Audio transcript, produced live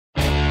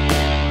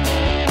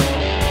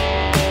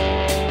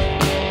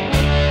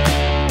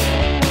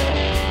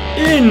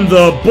In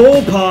the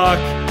Ballpark,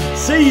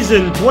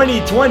 season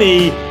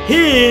 2020,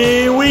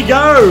 here we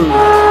go!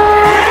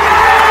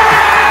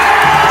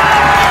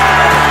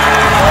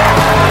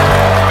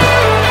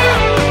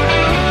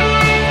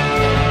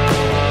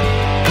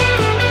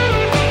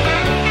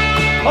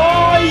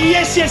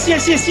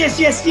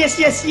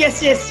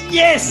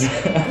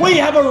 Yes. We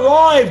have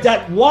arrived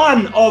at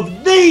one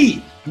of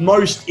the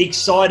most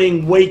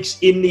exciting weeks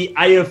in the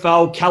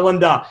AFL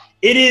calendar.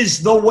 It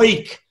is the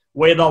week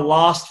where the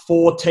last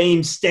four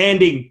teams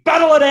standing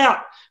battle it out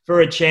for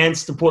a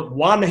chance to put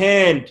one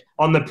hand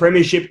on the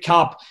Premiership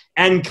Cup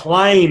and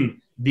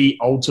claim the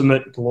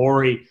ultimate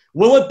glory.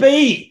 Will it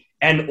be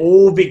an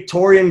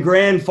all-Victorian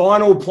grand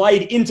final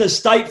played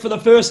interstate for the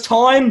first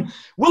time?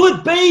 Will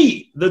it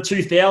be the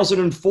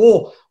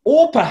 2004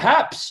 or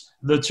perhaps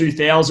the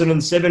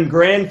 2007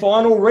 grand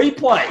final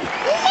replay?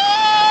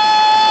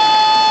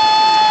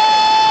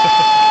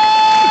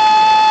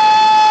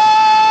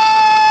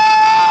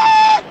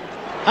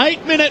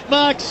 8-minute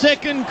mark,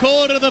 second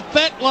quarter. The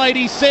fat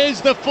lady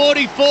says the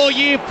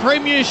 44-year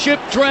premiership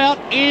drought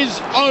is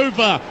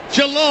over.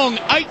 Geelong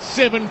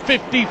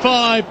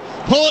 8-7-55.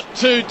 Port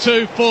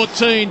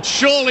 2-2-14.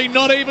 Surely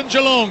not even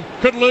Geelong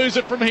could lose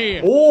it from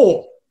here.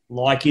 Or,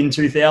 like in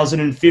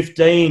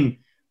 2015,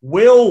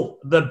 will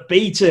the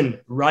beaten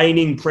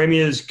reigning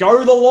premiers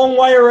go the long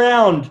way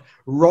around,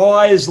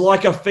 rise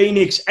like a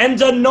phoenix and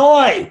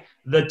deny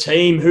the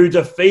team who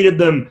defeated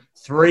them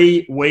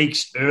 3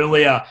 weeks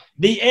earlier?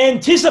 The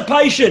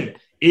anticipation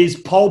is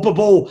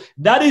palpable.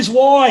 That is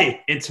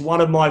why it's one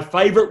of my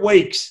favourite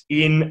weeks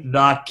in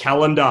the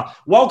calendar.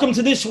 Welcome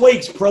to this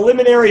week's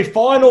preliminary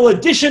final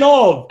edition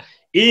of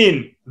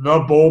In the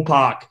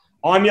Ballpark.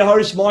 I'm your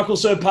host, Michael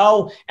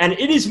Serpell, and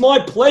it is my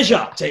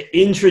pleasure to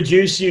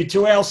introduce you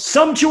to our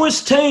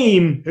sumptuous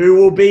team who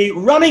will be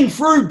running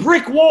through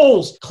brick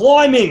walls,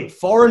 climbing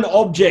foreign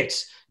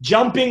objects,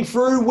 jumping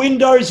through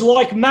windows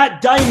like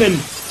Matt Damon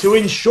to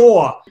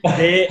ensure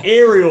their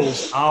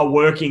aerials are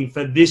working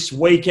for this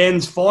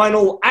weekend's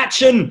final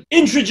action.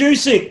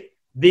 Introducing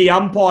the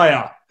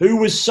umpire who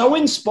was so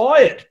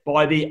inspired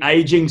by the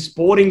aging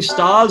sporting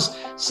stars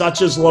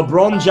such as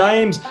LeBron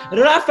James,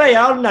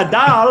 Rafael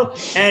Nadal,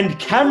 and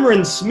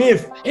Cameron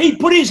Smith. He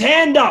put his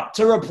hand up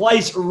to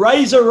replace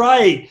Razor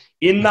Ray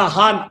in the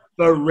hunt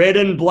for red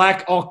and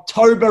black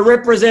October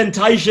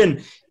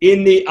representation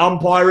in the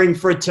umpiring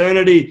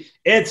fraternity.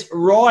 It's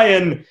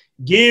Ryan.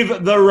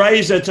 Give the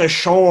razor to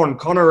Sean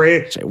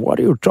Connery. Say, what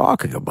are you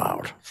talking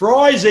about?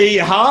 Frizy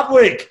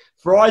Hartwick.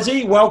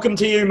 Frizy, welcome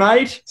to you,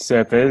 mate.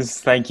 Serpers,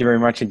 thank you very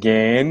much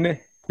again.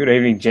 Good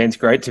evening, gents.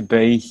 Great to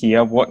be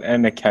here. What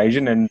an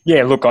occasion. And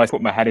yeah, look, I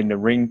put my hat in the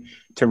ring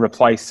to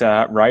replace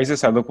Razor.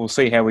 So look, we'll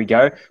see how we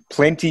go.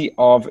 Plenty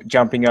of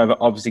jumping over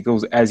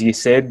obstacles, as you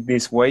said,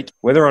 this week.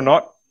 Whether or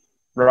not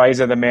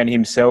Razor, the man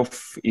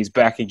himself, is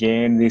back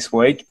again this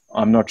week,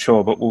 I'm not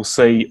sure, but we'll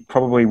see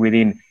probably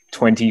within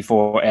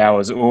 24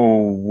 hours.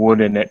 Oh,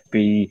 wouldn't it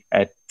be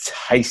a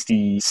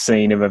tasty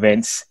scene of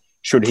events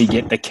should he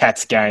get the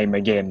Cats game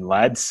again,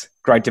 lads?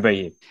 Great to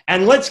be here.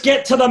 And let's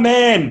get to the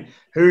man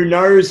who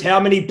knows how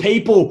many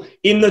people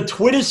in the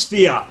Twitter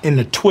sphere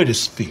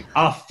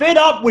are fed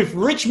up with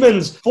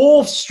Richmond's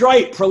fourth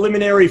straight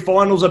preliminary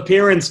finals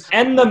appearance,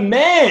 and the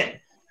man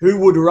who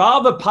would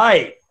rather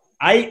pay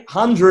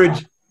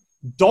 $800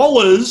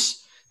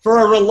 for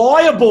a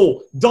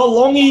reliable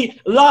DeLonghi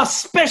La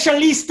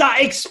Specialista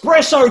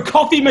Espresso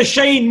coffee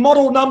machine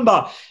model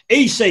number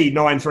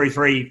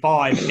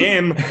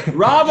EC9335M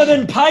rather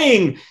than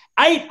paying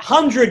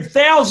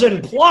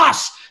 $800,000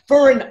 plus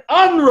for an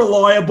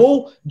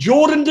unreliable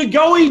Jordan De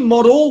Goey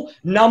model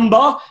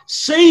number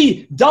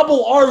COOKED.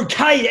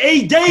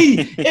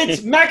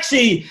 It's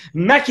Maxi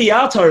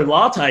Macchiato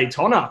Latte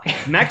Tonner.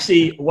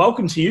 Maxi,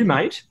 welcome to you,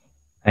 mate.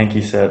 Thank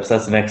you, Serps.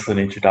 That's an excellent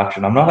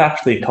introduction. I'm not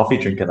actually a coffee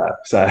drinker, though.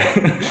 So,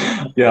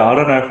 yeah, I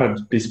don't know if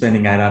I'd be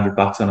spending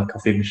 $800 on a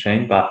coffee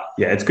machine, but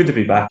yeah, it's good to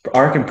be back.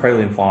 I reckon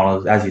prelim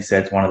finals, as you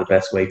said, is one of the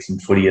best weeks in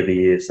footy of the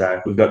year.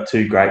 So we've got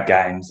two great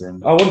games.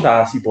 And I wanted to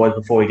ask you boys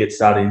before we get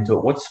started into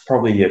it, what's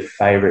probably your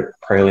favourite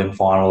prelim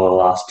final of the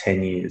last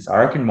 10 years? I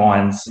reckon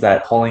mine's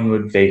that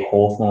Collingwood v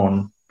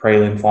Hawthorn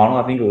prelim final.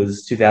 I think it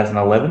was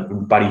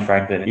 2011. Buddy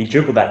Franklin, he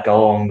dribbled that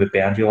goal along the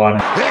boundary line.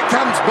 Here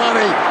comes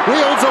Buddy,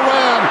 wheels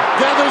around,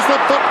 gathers the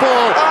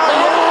football.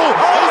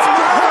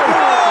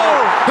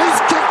 He's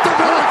kicked the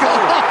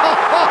miracle.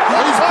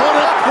 He's put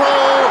it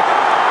through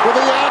with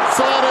the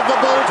outside of the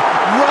boot,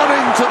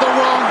 running to the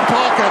wrong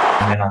pocket.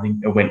 And then I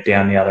think it went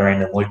down the other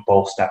end and Luke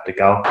Ball snapped a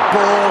goal.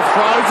 Ball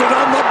throws it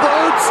on the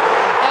boots,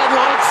 and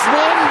like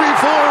Swan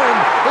before him,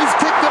 he's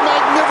kicked a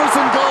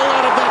magnificent goal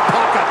out of that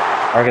pocket.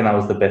 I reckon that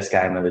was the best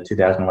game of the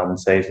 2011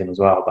 season as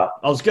well. But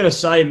I was going to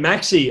say,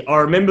 Maxi, I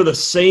remember the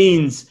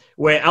scenes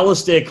where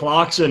Alistair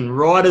Clarkson,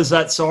 right as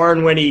that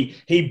siren when he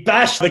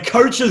bashed the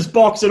coach's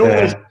box and all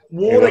those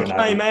Water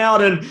came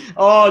out and,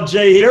 oh,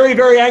 gee, very,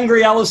 very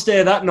angry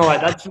Alistair that night,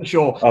 that's for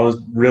sure. I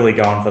was really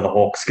going for the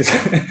Hawks because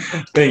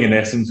being an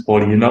Essendon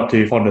supporter, you're not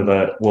too fond of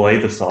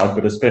either side,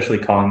 but especially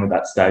Collingwood at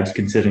that stage,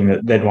 considering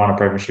that they'd won a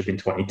premiership in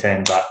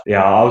 2010. But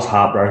yeah, I was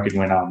heartbroken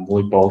when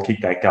Luke Ball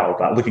kicked that goal.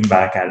 But looking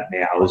back at it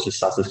now, it was just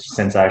such a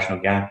sensational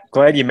game.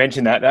 Glad you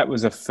mentioned that. That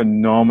was a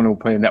phenomenal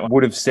prelim. That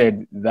would have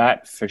said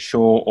that for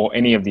sure, or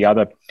any of the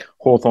other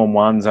Hawthorn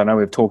ones. I know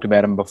we've talked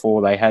about them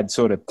before. They had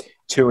sort of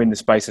 2 in the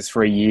space of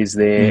 3 years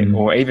there,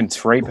 or even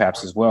 3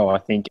 perhaps as well, I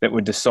think, that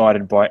were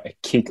decided by a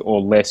kick or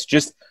less.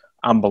 Just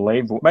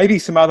unbelievable. Maybe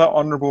some other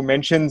honourable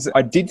mentions.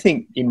 I did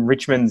think in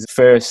Richmond's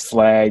first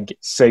flag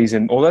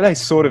season, although they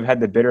sort of had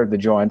the better of the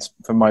Giants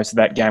for most of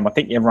that game, I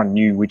think everyone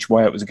knew which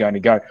way it was going to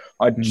go.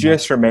 I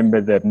just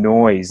remember the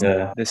noise.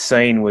 Yeah. The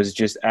scene was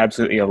just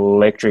absolutely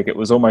electric. It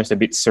was almost a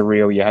bit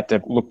surreal. You had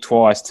to look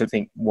twice to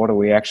think, what are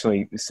we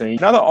actually seeing?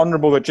 Another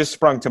honourable that just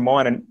sprung to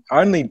mind, and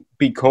only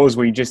because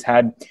we just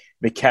had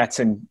the Cats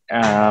and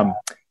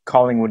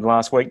Collingwood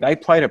last week. They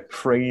played a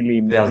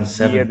prelim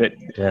 2007.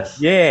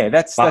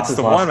 That's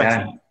the one.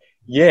 Game.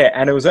 Yeah,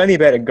 and it was only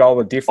about a goal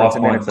of difference.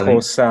 5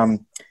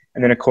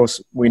 And then of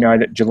course we know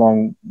that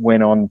Geelong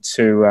went on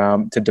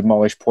to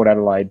demolish Port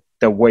Adelaide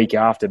the week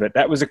after. But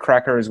that was a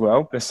cracker as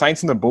well. The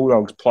Saints and the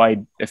Bulldogs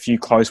played a few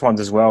close ones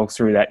as well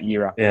through that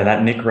era. Yeah,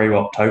 that Nick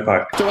Rewalt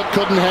Topo. Stewart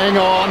couldn't hang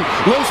on.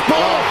 Loose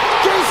ball.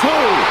 Guess who?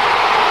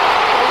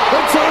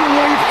 It's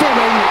only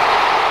fitting.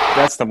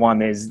 That's the one.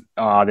 There's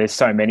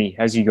so many.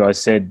 As you guys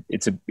said,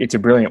 it's a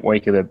brilliant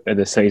week of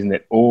the season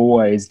that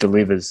always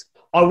delivers.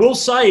 I will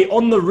say,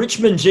 on the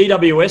Richmond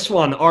GWS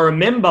one, I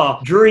remember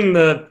during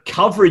the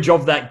coverage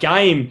of that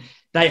game,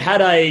 they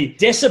had a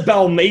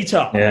decibel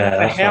meter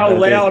for how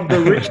loud the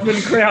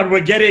Richmond crowd were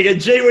getting. And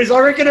gee whiz, I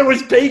reckon it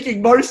was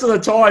peaking most of the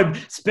time,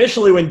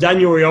 especially when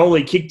Daniel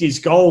Rioli kicked his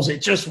goals.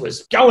 It just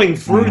was going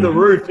through the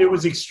roof. It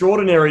was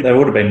extraordinary. There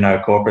would have been no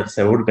corporates.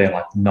 There would have been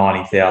like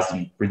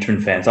 90,000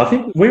 Richmond fans. I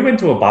think we went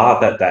to a bar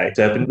that day.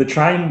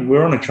 We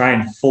were on a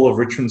train full of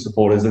Richmond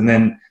supporters, and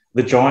then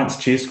the Giants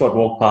cheer squad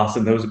walked past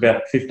and there was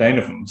about 15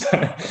 of them. So,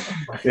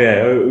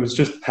 yeah, it was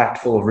just packed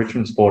full of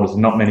Richmond supporters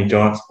and not many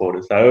Giants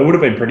supporters. So it would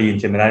have been pretty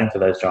intimidating for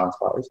those Giants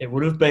players. It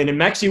would have been. And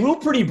Maxie, we were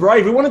pretty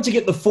brave. We wanted to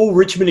get the full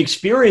Richmond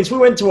experience. We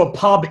went to a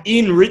pub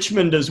in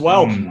Richmond as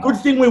well. Good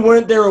thing we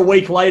weren't there a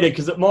week later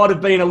because it might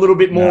have been a little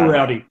bit more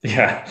rowdy.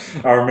 Yeah,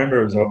 I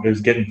remember it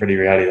was getting pretty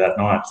rowdy that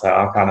night. So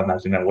I can't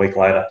imagine a week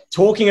later.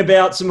 Talking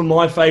about some of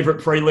my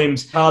favourite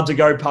prelims, hard to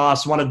go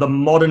past one of the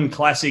modern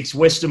classics,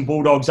 Western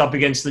Bulldogs up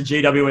against the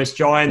GWS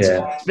Giants.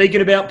 Yeah.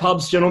 Speaking about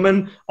pubs,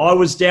 gentlemen, I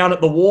was down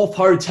at the Wharf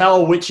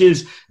Hotel, which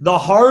is the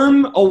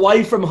home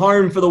away from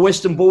home for the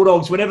Western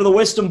Bulldogs. Whenever the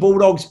Western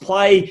Bulldogs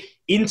play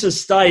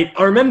interstate,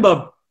 I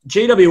remember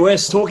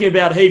GWS talking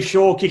about Heath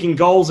Shaw kicking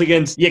goals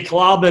against your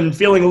club and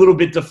feeling a little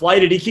bit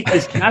deflated. He kicked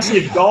this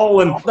massive goal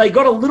and they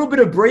got a little bit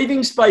of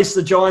breathing space,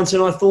 the Giants,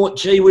 and I thought,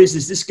 gee whiz,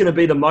 is this going to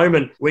be the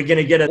moment we're going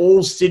to get an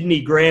all-Sydney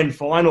grand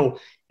final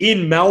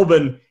in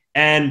Melbourne?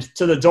 And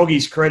to the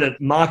Doggies'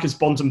 credit, Marcus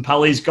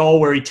Bontempelli's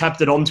goal where he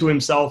tapped it onto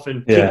himself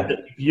and kicked it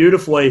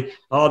beautifully.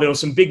 Oh, there were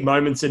some big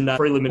moments in that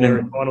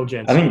preliminary final,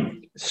 gents. I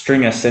think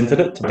Stringer centred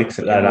it to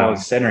Dixon. That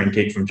centering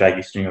kick from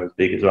Jakey Stringer was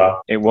big as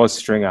well. It was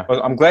Stringer.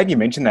 I'm glad you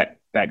mentioned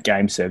that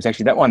game, Serves.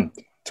 Actually, that one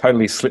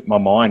totally slipped my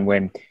mind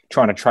when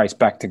trying to trace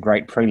back to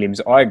great prelims.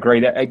 I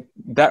agree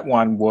that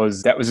one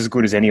was as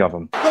good as any of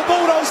them. The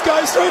Bulldogs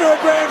go through to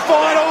a grand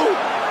final.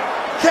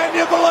 Can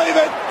you believe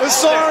it? The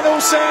siren will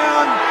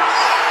sound.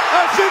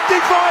 A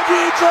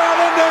 55-year drought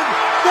ended.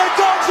 The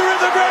Dogs are in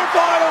the grand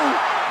final.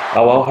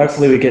 Oh, well,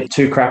 hopefully we get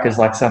 2 crackers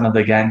like some of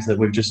the games that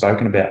we've just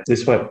spoken about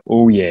this week.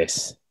 Oh,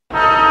 yes.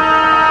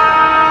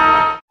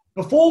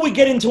 Before we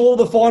get into all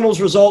the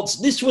finals results,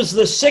 this was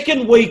the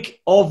second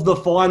week of the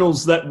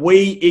finals that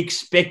we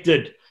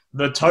expected.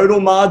 The total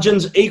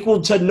margins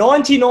equaled to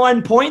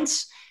 99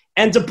 points.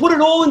 And to put it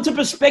all into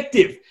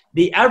perspective,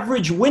 the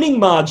average winning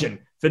margin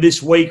for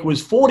this week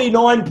was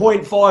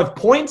 49.5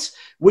 points,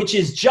 which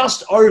is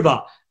just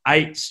over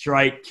 8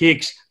 straight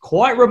kicks.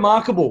 Quite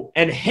remarkable.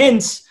 And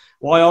hence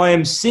why I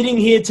am sitting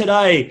here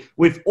today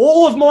with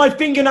all of my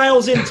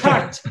fingernails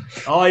intact.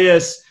 Oh,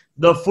 yes.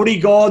 The footy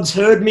gods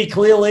heard me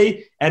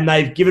clearly and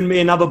they've given me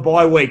another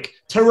bye week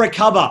to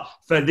recover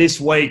for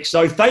this week.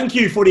 So thank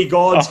you, footy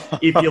gods,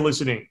 if you're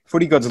listening.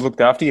 Footy gods have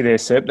looked after you there,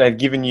 Sep. They've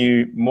given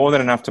you more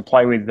than enough to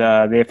play with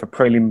there for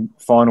prelim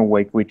final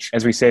week, which,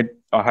 as we said,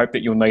 I hope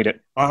that you'll need it.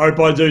 I hope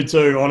I do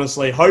too,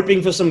 honestly.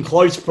 Hoping for some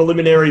close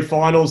preliminary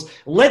finals.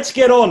 Let's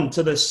get on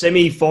to the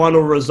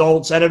semi-final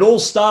results. And it all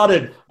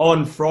started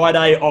on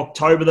Friday,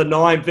 October the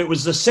 9th. It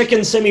was the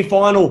second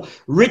semi-final,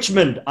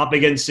 Richmond up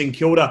against St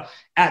Kilda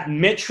at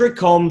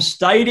Metricom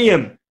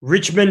Stadium.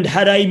 Richmond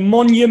had a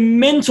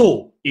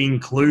monumental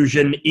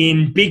inclusion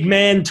in big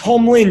man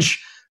Tom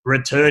Lynch,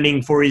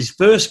 returning for his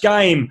first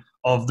game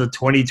of the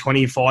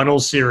 2020 final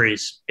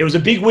series. It was a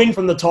big win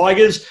from the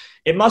Tigers.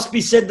 It must be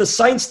said the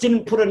Saints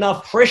didn't put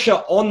enough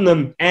pressure on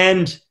them,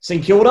 and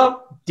St Kilda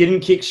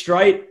didn't kick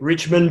straight.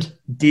 Richmond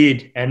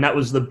did, and that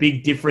was the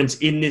big difference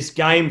in this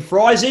game.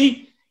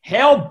 Frizy,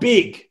 how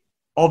big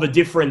of a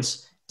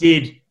difference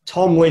did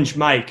Tom Lynch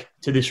make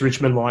to this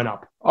Richmond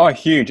lineup? Oh,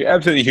 huge.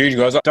 Absolutely huge,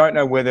 guys. I don't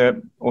know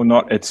whether or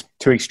not it's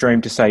too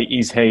extreme to say,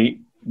 is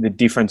he the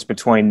difference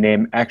between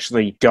them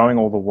actually going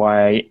all the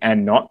way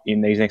and not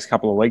in these next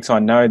couple of weeks? I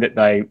know that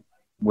they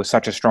were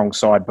such a strong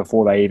side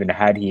before they even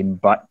had him,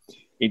 but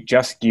it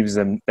just gives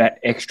them that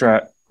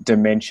extra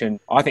dimension.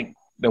 I think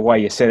the way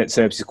you said it,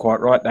 Serbs, is quite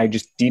right. They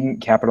just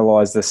didn't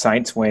capitalise the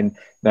Saints when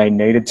they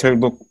needed to.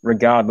 Look,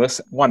 regardless,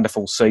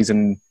 wonderful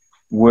season,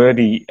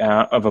 worthy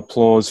of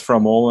applause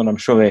from all, and I'm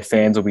sure their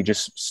fans will be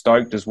just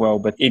stoked as well.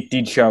 But it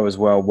did show as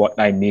well what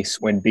they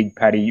miss when Big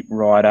Paddy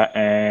Ryder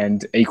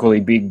and equally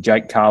big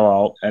Jake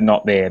Carlisle are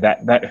not there.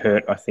 That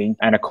hurt, I think.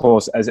 And of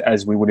course,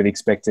 as we would have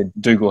expected,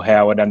 Dougal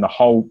Howard and the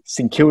whole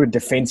St Kilda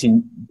defence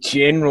in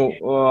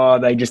general,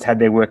 they just had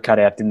their work cut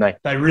out, didn't they?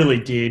 They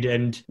really did.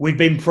 And we've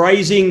been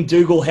praising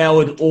Dougal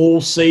Howard all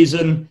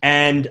season,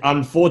 and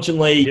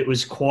unfortunately, it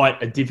was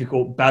quite a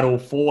difficult battle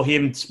for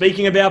him.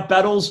 Speaking about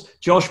battles,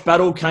 Josh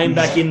Battle came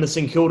back in the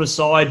St Kilda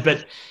side,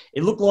 but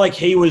it looked like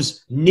he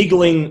was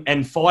niggling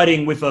and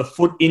fighting with a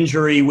foot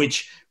injury,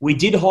 which we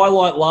did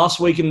highlight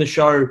last week in the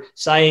show,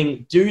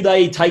 saying, do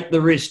they take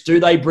the risk? Do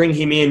they bring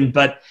him in?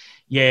 But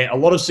yeah, a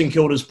lot of St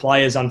Kilda's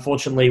players,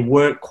 unfortunately,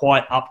 weren't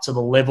quite up to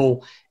the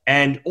level.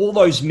 And all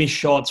those missed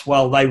shots,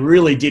 well, they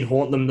really did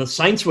haunt them. The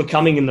Saints were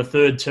coming in the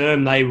third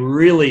term. They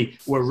really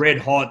were red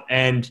hot,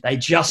 and they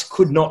just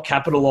could not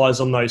capitalise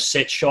on those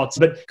set shots.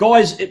 But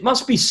guys, it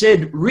must be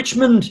said,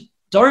 Richmond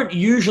don't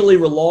usually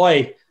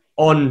rely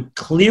on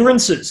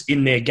clearances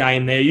in their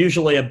game. They're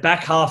usually a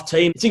back half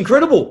team. It's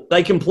incredible.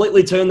 They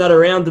completely turned that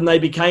around and they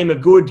became a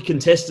good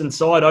contestant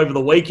side over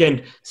the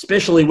weekend,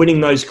 especially winning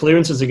those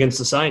clearances against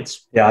the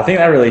Saints. Yeah, I think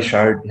that really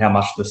showed how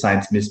much the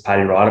Saints missed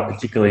Paddy Ryder,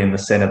 particularly in the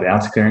centre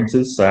bounce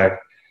clearances. So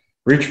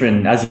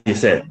Richmond, as you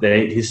said,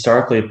 they're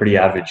historically a pretty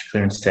average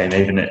clearance team,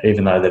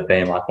 even though they've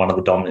been like one of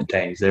the dominant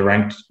teams. They're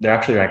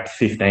actually ranked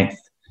 15th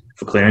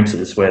for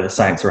clearances, where the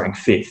Saints are ranked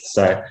 5th.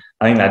 So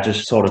I think that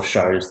just sort of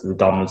shows the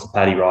dominance that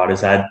Paddy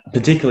Ryder's had,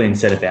 particularly in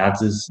centre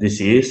bounces this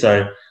year.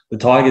 So the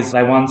Tigers,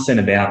 they won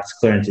centre bounce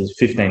clearances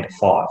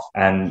 15-5,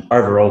 and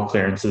overall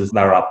clearances,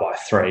 they were up by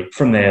 3.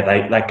 From there,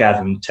 that gave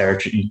them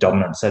territory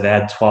dominance. So they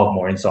had 12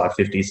 more inside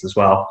 50s as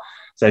well.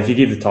 So if you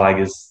give the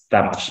Tigers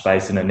that much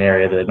space in an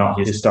area they're not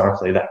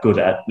historically that good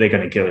at, they're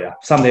going to kill you.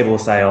 Some people will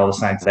say, the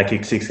Saints, they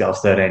kicked 6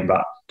 goals, 13,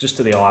 but just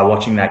to the eye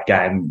watching that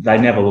game, they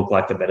never looked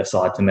like the better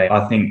side to me.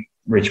 I think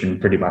Richmond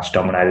pretty much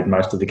dominated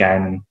most of the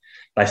game, and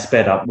they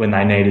sped up when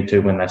they needed to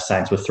when the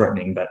Saints were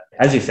threatening. But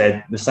as you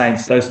said, the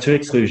Saints, those 2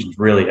 exclusions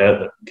really hurt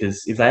them,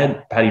 because if they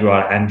had Paddy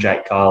Ryder and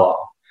Jake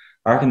Carlisle,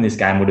 I reckon this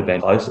game would have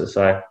been closer.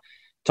 So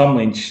Tom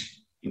Lynch,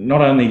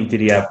 not only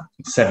did he have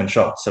 7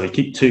 shots, so he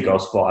kicked 2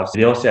 goals, 5,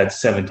 he also had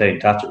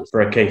 17 touches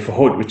for a key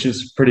forward, which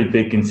is pretty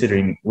big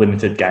considering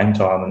limited game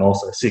time, and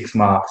also 6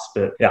 marks.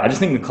 But yeah, I just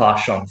think the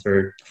class shone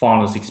through.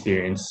 Finals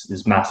experience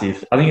is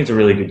massive. I think it's a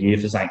really good year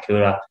for St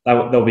Kilda.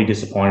 They'll be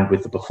disappointed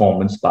with the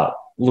performance, but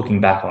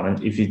looking back on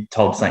it, if you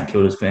told St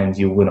Kilda's fans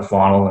you'll win a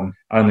final and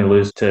only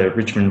lose to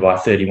Richmond by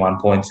 31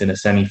 points in a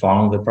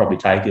semi-final, they'd probably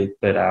take it.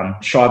 But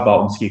Shai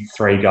Bolton's kicked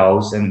 3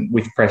 goals, and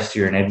with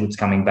Prestia and Edwards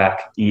coming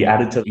back, he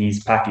added to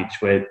his package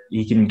where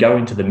he can go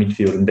into the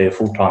midfield and be a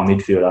full-time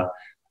midfielder,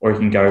 or he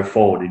can go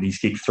forward, and he's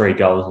kicked 3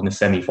 goals in the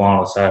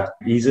semi-final. So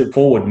he's a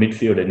forward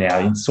midfielder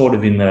now. He's sort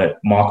of in the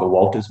Michael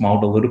Walters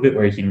mould a little bit,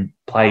 where he can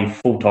play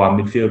full-time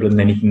midfield and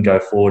then he can go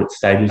forward at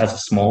stages as a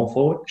small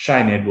forward.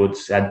 Shane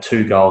Edwards had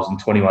 2 goals and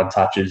 21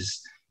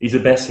 touches. He's the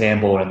best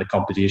handballer in the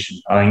competition.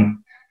 I think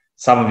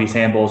some of his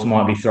handballs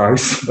might be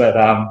throws, but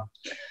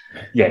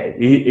yeah,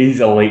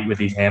 he's elite with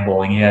his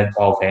handballing. He had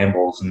 12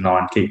 handballs and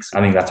 9 kicks.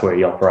 I think that's where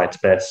he operates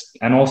best.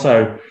 And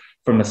also,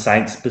 from a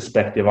Saints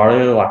perspective, I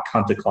really like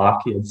Hunter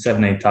Clark. He had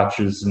 17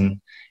 touches,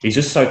 and he's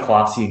just so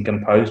classy and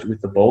composed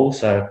with the ball.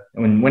 So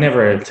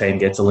whenever a team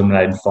gets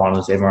eliminated in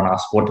finals, everyone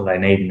asks, what do they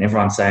need? And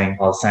everyone's saying,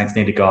 the Saints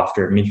need to go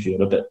after a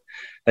midfielder. But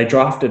they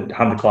drafted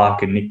Hunter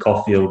Clark and Nick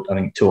Caulfield, I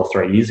think, 2 or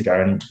 3 years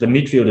ago. And the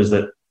midfielders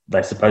that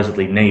they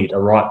supposedly need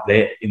are right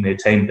there in their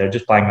team. They're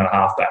just playing on a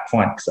half-back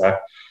flank. So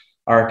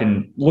I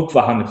reckon look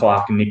for Hunter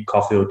Clark and Nick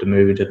Caulfield to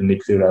move into the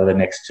midfield over the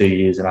next 2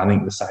 years, and I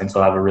think the Saints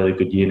will have a really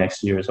good year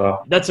next year as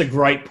well. That's a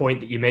great point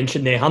that you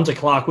mentioned there. Hunter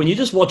Clark, when you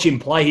just watch him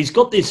play, he's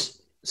got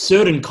this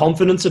certain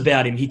confidence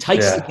about him. He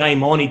takes the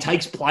game on. He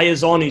takes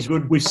players on. He's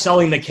good with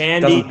selling the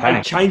candy.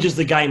 He changes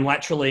the game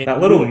laterally.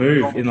 That little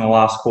move in the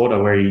last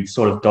quarter where he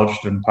sort of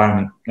dodged an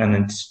opponent and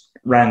then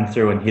ran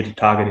through and hit a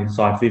target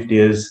inside 50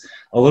 is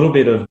a little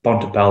bit of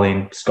Bontempelli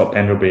and Scott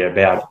Pendlebury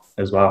about it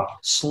as well.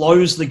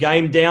 Slows the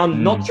game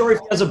down. Not sure if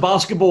he has a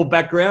basketball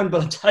background,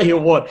 but I tell you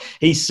what,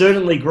 he's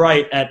certainly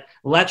great at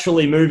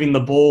laterally moving the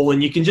ball,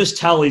 and you can just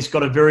tell he's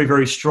got a very,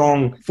 very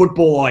strong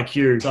football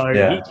IQ. So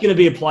he's going to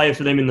be a player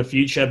for them in the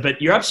future.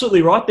 But you're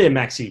absolutely right there,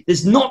 Maxi.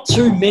 There's not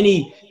too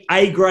many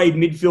A-grade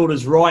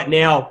midfielders right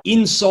now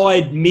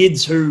inside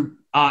mids who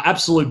are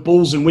absolute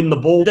bulls and win the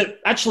ball that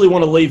actually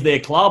want to leave their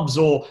clubs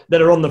or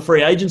that are on the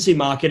free agency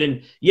market.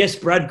 And yes,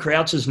 Brad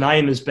Crouch's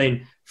name has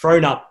been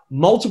thrown up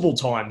multiple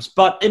times,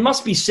 but it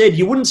must be said,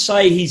 you wouldn't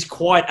say he's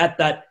quite at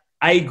that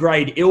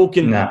A-grade ilk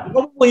and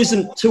probably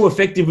isn't too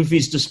effective with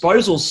his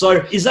disposals.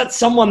 So is that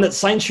someone that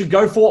Saints should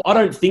go for? I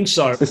don't think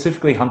so.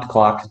 Specifically, Hunter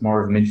Clark is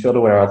more of a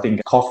midfielder, where I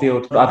think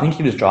Caulfield, I think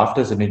he was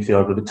drafted as a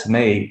midfielder, but to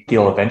me,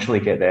 he'll eventually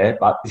get there.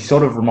 But he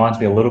sort of reminds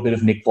me a little bit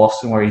of Nick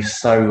Boston, where he's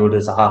so good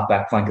as a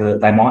half-back flanker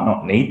that they might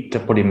not need to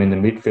put him in the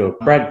midfield.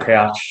 Brad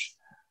Crouch,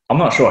 I'm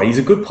not sure. He's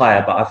a good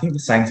player, but I think the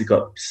Saints have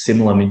got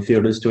similar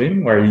midfielders to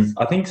him, where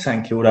I think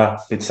St Kilda,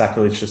 it's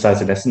sacrilege to say as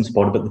an Essendon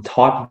supporter, but the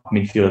type of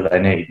midfielder they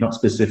need, not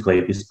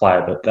specifically this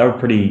player, but they were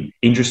pretty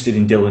interested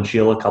in Dylan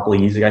Shiel a couple of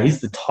years ago.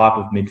 He's the type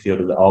of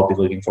midfielder that I'll be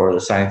looking for at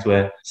the Saints,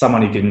 where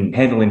someone who can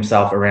handle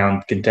himself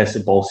around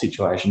contested ball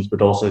situations,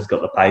 but also has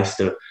got the pace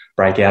to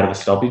break out of a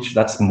stoppage.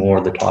 That's more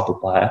of the type of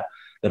player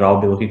that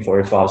I'll be looking for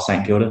if I was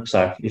St Kilda.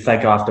 So if they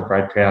go after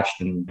Brad Crouch,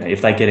 and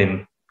if they get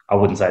him, I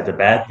wouldn't say it's a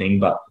bad thing,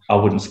 but I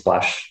wouldn't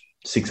splash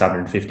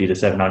 650 to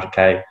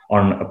 700k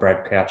on a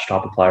Brad Crouch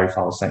type of player if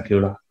I was St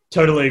Kilda.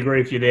 Totally agree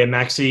with you there,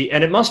 Maxi.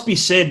 And it must be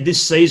said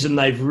this season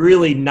they've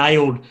really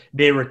nailed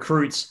their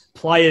recruits,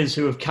 players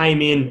who have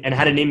came in and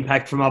had an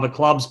impact from other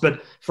clubs.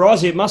 But for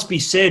Ozzy, it must be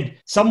said,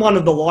 someone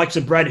of the likes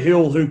of Brad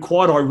Hill, who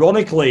quite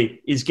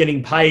ironically is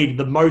getting paid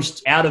the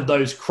most out of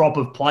those crop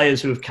of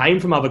players who have came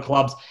from other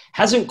clubs,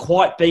 hasn't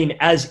quite been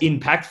as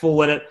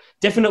impactful. And it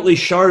definitely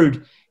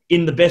showed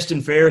in the best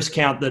and fairest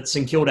count that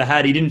St Kilda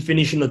had. He didn't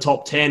finish in the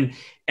top 10.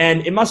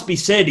 And it must be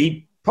said,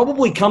 he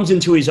probably comes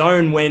into his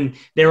own when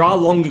there are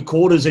longer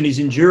quarters and his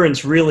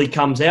endurance really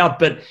comes out.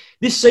 But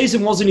this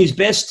season wasn't his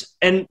best.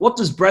 And what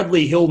does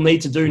Bradley Hill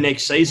need to do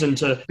next season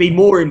to be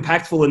more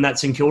impactful in that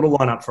St Kilda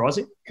lineup,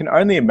 Frizy? Can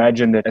only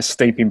imagine that a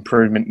steep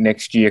improvement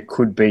next year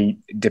could be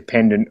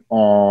dependent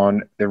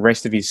on the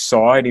rest of his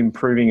side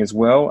improving as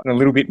well, and a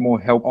little bit more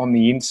help on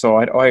the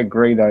inside. I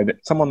agree, though,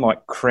 that someone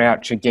like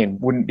Crouch, again,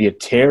 wouldn't be a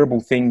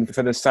terrible thing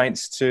for the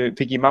Saints to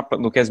pick him up.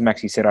 But look, as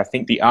Maxie said, I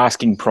think the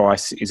asking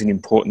price is an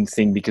important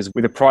thing, because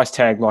with a price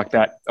tag like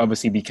that,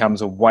 obviously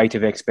becomes a weight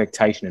of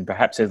expectation, and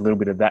perhaps there's a little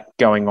bit of that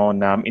going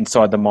on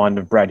inside the mind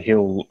of Brad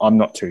Hill. I'm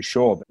not too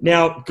sure.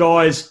 Now,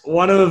 guys,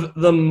 one of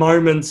the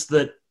moments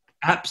that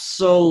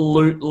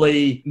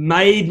absolutely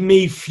made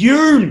me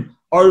fume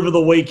over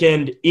the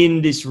weekend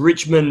in this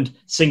Richmond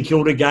St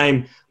Kilda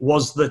game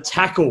was the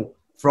tackle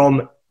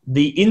from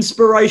the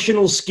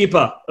inspirational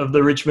skipper of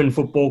the Richmond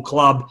Football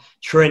Club,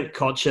 Trent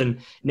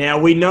Cotchin. Now,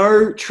 we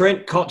know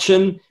Trent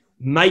Cotchin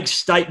makes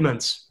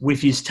statements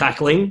with his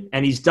tackling,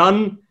 and he's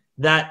done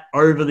that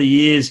over the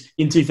years.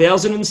 In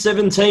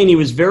 2017, he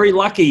was very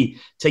lucky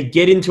to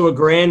get into a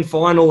grand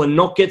final and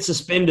not get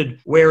suspended,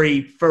 where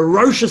he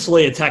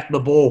ferociously attacked the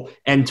ball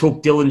and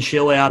took Dylan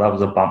Shiel out. That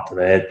was a bump to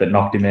the head, but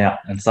knocked him out,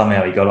 and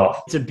somehow he got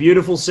off. It's a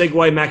beautiful segue,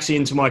 Maxi,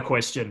 into my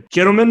question.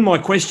 Gentlemen, my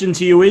question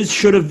to you is,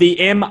 should have the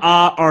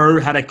MRO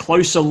had a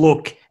closer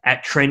look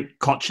at Trent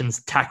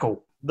Cotchin's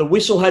tackle? The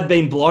whistle had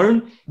been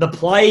blown. The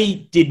play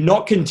did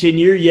not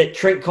continue, yet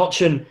Trent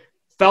Cotchin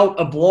felt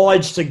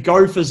obliged to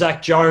go for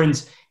Zach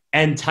Jones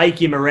and take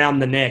him around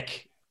the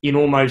neck in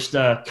almost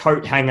a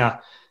coat hanger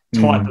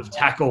type of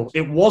tackle.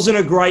 It wasn't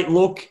a great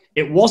look.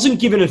 It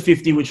wasn't given a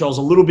 50, which I was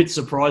a little bit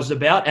surprised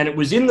about, and it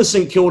was in the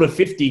St Kilda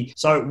 50,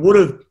 so it would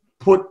have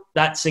put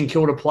that St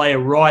Kilda player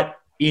right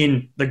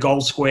in the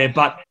goal square.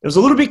 But it was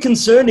a little bit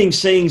concerning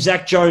seeing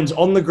Zach Jones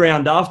on the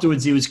ground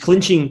afterwards. He was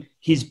clinching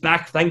his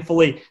back.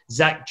 Thankfully,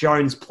 Zach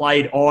Jones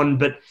played on.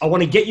 But I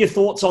want to get your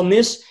thoughts on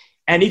this,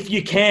 and if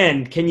you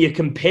can you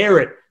compare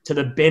it to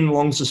the Ben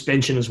Long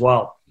suspension as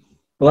well?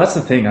 Well, that's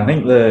the thing. I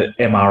think the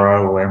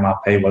MRO or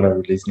MRP, whatever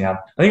it is now,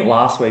 I think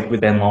last week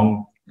with Ben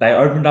Long, they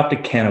opened up a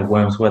can of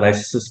worms where they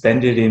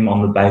suspended him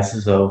on the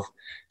basis of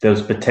there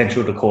was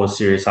potential to cause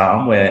serious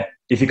harm, where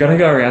if you're going to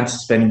go around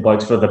suspending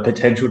blokes for the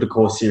potential to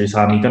cause serious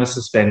harm, you're going to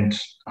suspend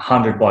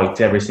 100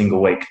 blokes every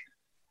single week.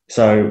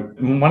 So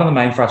one of the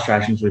main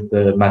frustrations with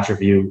the match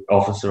review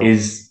officer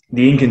is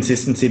the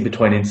inconsistency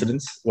between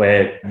incidents,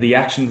 where the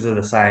actions are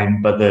the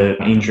same, but the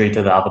injury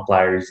to the other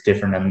player is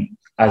different, and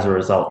as a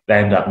result, they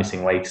end up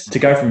missing weeks. To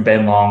go from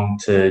Ben Long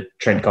to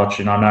Trent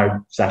Cotchin, I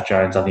know Zach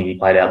Jones, I think he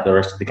played out the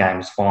rest of the game,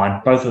 was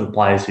fine. Both of the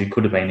players who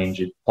could have been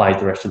injured played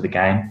the rest of the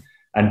game,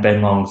 and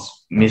Ben Long's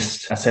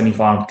missed a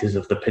semi-final because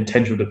of the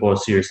potential to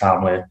cause serious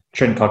harm, where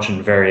Trent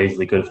Cotchin very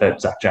easily could have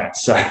hurt Zach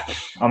Jones. So,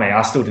 I mean,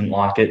 I still didn't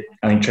like it.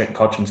 I think Trent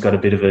Cotchin's got a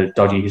bit of a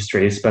dodgy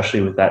history, especially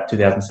with that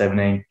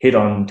 2017 hit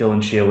on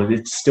Dylan Shiel.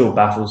 It still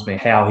baffles me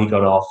how he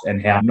got off and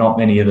how not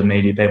many of the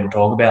media people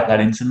talk about that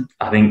incident.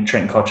 I think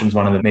Trent Cotchin's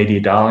one of the media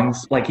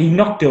darlings. Like, he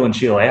knocked Dylan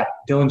Shiel out.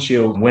 Dylan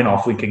Shiel went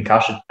off with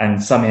concussion,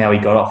 and somehow he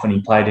got off and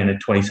he played in a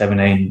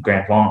 2017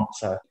 grand final.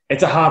 So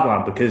it's a hard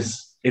one,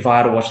 because if I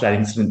had to watch that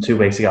incident 2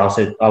 weeks ago,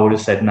 I would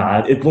have said,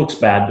 no, it looks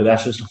bad, but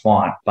that's just a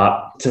fine.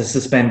 But to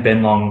suspend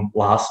Ben Long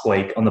last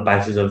week on the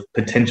basis of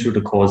potential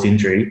to cause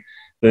injury,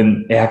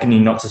 then how can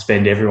you not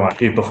suspend everyone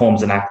who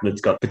performs an act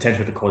that's got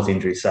potential to cause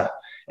injury? So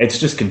it's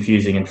just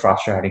confusing and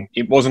frustrating.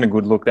 It wasn't a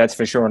good look, that's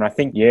for sure. And I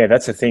think,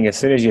 that's the thing. As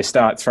soon as you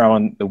start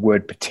throwing the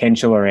word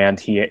potential around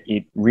here,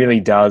 it really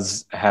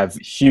does have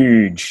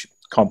huge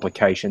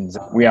complications.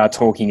 We are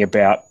talking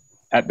about,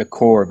 at the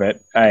core of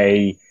it,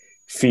 a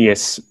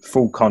fierce,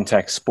 full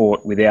contact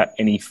sport without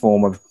any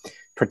form of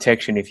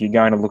protection. If you're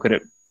going to look at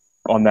it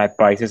on that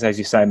basis, as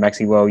you say,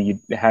 Maxie, well, you'd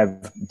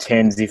have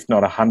tens, if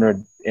not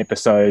 100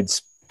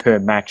 episodes per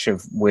match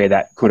of where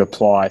that could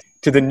apply.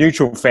 To the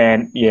neutral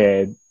fan,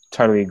 yeah,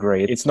 totally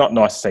agree. It's not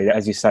nice to see that.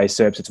 As you say,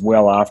 Serps, it's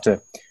well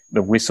after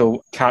the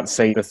whistle. Can't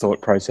see the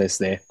thought process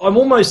there. I'm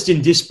almost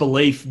in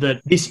disbelief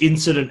that this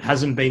incident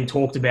hasn't been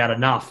talked about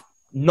enough,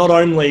 not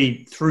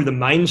only through the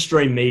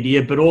mainstream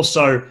media, but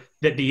also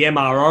that the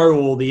MRO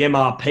or the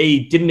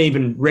MRP didn't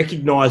even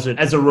recognise it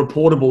as a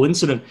reportable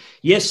incident.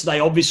 Yes,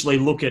 they obviously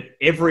look at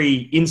every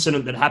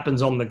incident that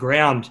happens on the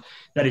ground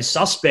that is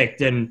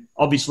suspect and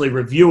obviously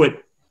review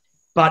it.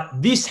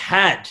 But this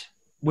had,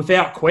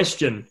 without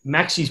question,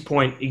 Maxie's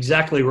point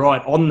exactly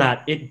right on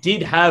that. It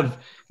did have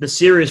the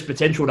serious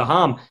potential to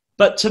harm.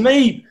 But to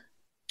me,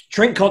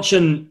 Trent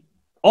Cotchin,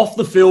 off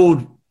the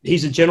field,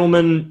 he's a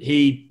gentleman.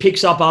 He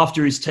picks up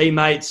after his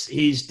teammates.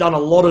 He's done a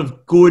lot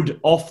of good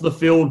off the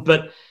field.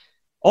 But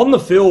on the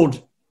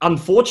field,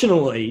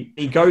 unfortunately,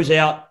 he goes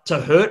out to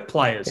hurt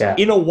players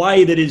in a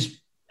way that is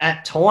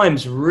at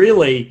times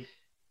really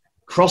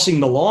crossing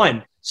the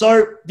line.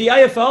 So the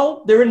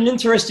AFL, they're in an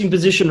interesting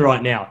position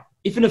right now.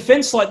 If an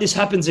offence like this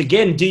happens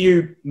again, do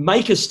you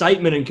make a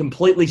statement and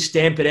completely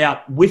stamp it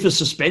out with a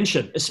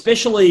suspension?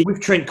 Especially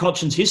with Trent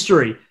Cotchin's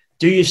history,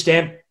 do you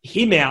stamp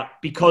him out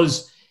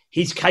because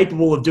he's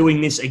capable of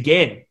doing this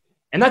again?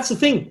 And that's the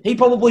thing. He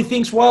probably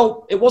thinks,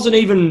 well, it wasn't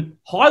even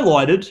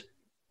highlighted.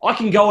 I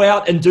can go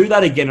out and do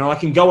that again, and I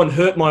can go and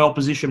hurt my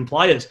opposition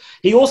players.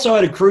 He also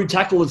had a crude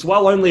tackle as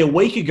well only a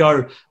week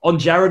ago on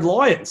Jared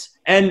Lyons,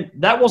 and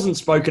that wasn't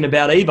spoken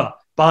about either.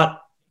 But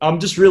I'm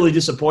just really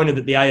disappointed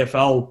that the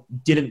AFL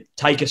didn't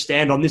take a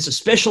stand on this,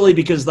 especially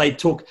because they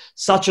took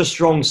such a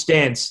strong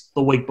stance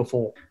the week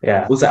before.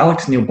 Yeah. Was it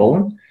Alex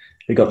Neil-Bullen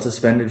who got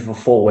suspended for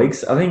 4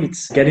 weeks? I think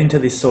it's getting to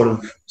this sort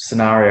of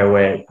scenario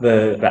where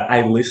the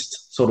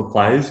A-list sort of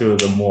players who are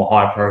the more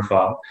high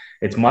profile,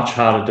 it's much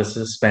harder to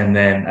suspend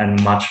them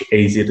and much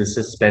easier to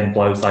suspend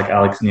blokes like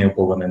Alex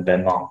Neil-Bullen and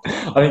Ben Long.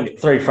 I think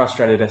three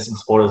frustrated Essendon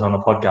supporters on the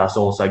podcast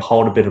also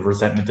hold a bit of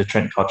resentment to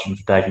Trent Cotchin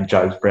for taking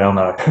Jobs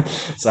Brownlow.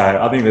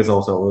 So I think there's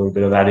also a little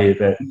bit of that here.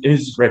 But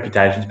whose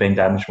reputation's been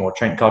damaged more,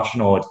 Trent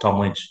Cotchin or Tom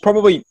Lynch?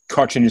 Probably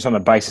Cotchin, just on the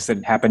basis that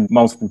it happened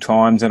multiple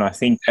times. And I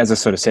think, as I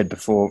sort of said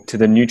before, to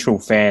the neutral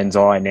fan's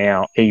eye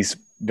now, he's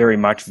very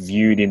much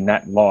viewed in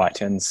that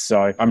light. And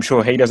so I'm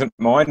sure he doesn't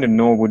mind, and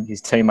nor would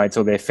his teammates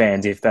or their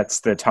fans if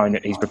that's the tone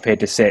that he's prepared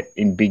to set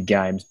in big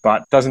games.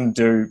 But doesn't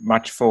do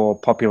much for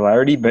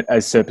popularity. But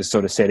as Serpus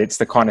sort of said, it's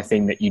the kind of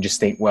thing that you just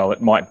think, well,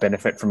 it might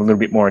benefit from a little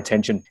bit more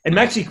attention. And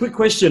Maxie, quick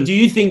question. Do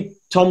you think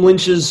Tom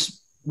Lynch's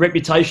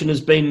reputation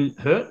has been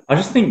hurt? I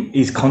just think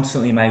he's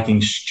constantly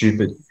making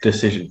stupid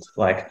decisions.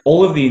 Like,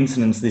 all of the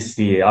incidents this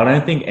year, I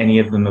don't think any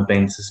of them have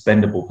been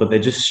suspendable, but they're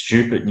just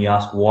stupid. And you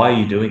ask, why are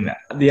you doing that?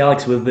 The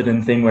Alex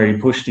Witherden thing where he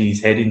pushed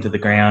his head into the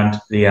ground,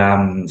 the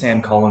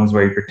Sam Collins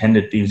where he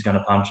pretended he was going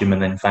to punch him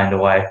and then feigned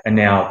away, and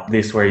now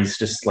this where he's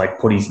just like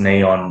put his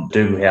knee on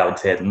Dougal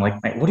Howard's head. I'm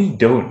like, mate, what are you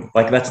doing?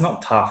 Like, that's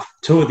not tough.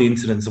 Two of the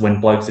incidents are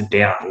when blokes are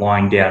down,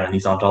 lying down, and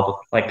he's on top of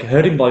them. Like,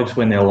 hurting blokes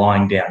when they're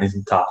lying down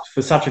isn't tough.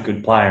 For such a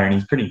good player, and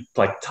he's pretty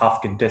like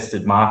tough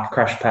contested mark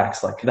crash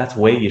packs, like that's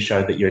where you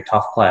show that you're a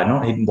tough player,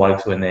 not hitting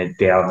blokes when they're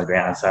down on the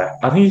ground. So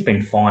I think he's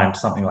been fined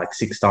something like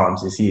 6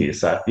 times this year.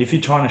 So if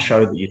you're trying to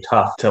show that you're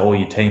tough to all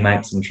your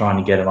teammates and trying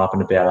to get them up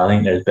and about, I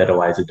think there's better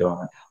ways of doing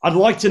it. I'd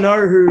like to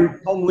know who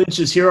Tom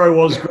Lynch's hero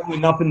was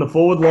growing up in the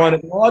forward line.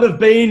 It might have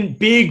been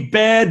Big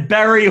Bad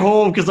Barry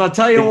Hall, because I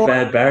tell you what,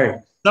 Bad Barry.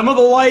 Some of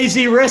the ways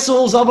he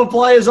wrestles other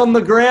players on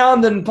the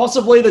ground and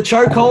possibly the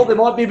chokehold, there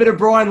might be a bit of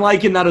Brian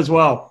Lake in that as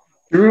well.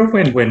 Do you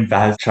remember when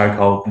Baz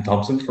chokehold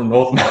Thompson from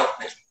North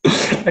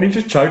Melbourne? And he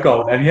just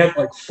chokehold, and he had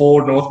like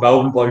 4 North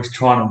Melbourne blokes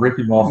trying to rip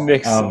him off,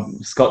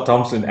 Scott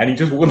Thompson, and he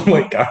just wouldn't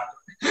let go.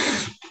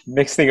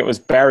 Next thing, it was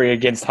Barry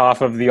against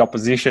half of the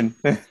opposition.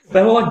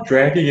 They were like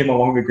dragging him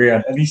along the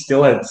ground, and he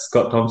still had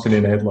Scott Thompson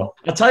in headlock.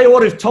 I tell you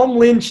what, if Tom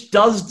Lynch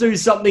does do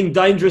something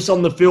dangerous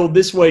on the field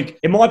this week,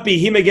 it might be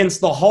him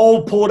against the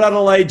whole Port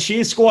Adelaide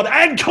cheer squad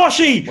and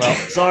Koshy. Well,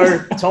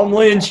 so Tom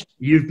Lynch,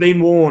 you've been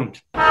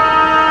warned.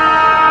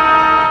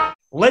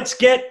 Let's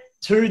get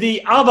to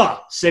the other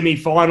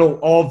semi-final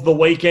of the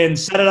weekend.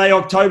 Saturday,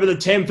 October the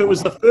 10th, it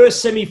was the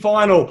first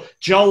semi-final.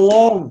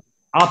 Geelong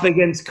up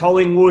against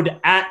Collingwood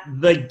at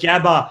the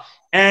Gabba.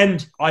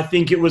 And I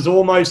think it was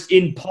almost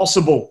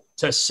impossible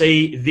to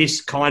see this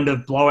kind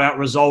of blowout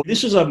result.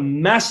 This was a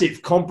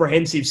massive,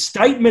 comprehensive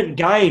statement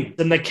game.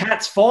 And the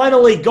Cats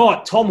finally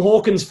got Tom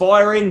Hawkins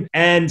firing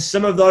and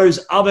some of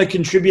those other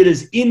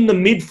contributors in the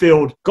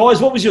midfield.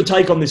 Guys, what was your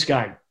take on this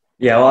game?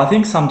 Yeah, well, I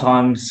think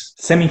sometimes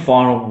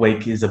semi-final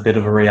week is a bit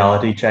of a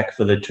reality check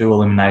for the 2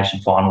 elimination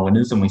final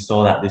winners, and we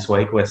saw that this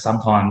week, where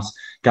sometimes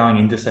going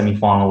into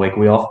semi-final week,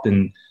 we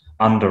often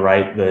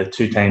underrate the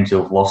 2 teams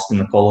who have lost in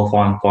the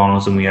qualifying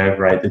finals, and we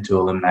overrate the 2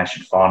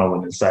 elimination final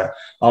winners. So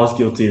I was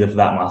guilty of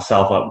that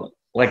myself.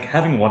 Like,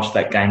 having watched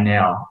that game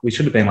now, we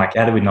should have been like,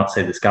 how did we not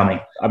see this coming?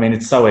 I mean,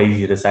 it's so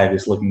easy to say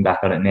this looking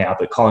back on it now,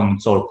 but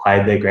Collingwood sort of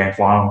played their grand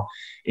final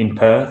in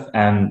Perth,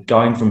 and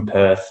going from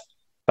Perth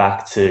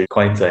back to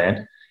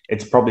Queensland,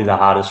 it's probably the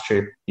hardest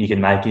trip you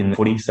can make in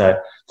footy. So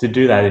to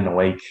do that in a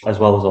week, as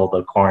well as all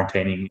the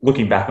quarantining,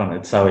 looking back on it,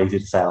 it's so easy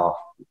to say, oh,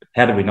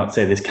 how did we not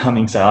see this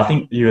coming? So I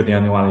think you were the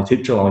only one who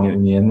tipped Geelong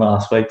in the end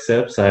last week,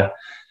 Seb. So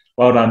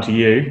well done to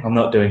you. I'm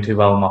not doing too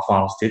well in my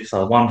finals tips.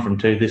 So 1 from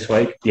 2 this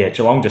week. Yeah,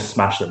 Geelong just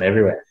smashed them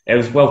everywhere. It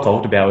was well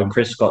talked about when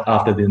Chris Scott,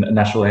 after the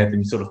national anthem,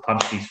 he sort of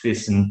punched his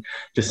fist and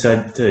just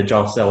said to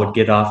Joel Selwood,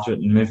 get after it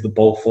and move the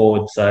ball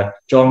forward. So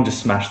Geelong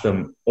just smashed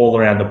them all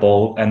around the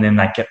ball, and then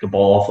they kept the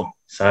ball off them.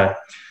 So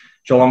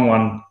Geelong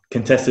won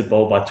contested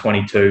ball by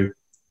 22,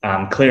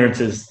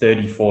 clearances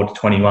 34 to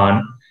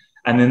 21,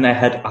 and then they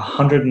had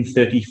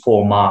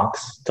 134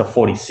 marks to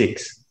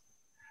 46.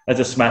 That's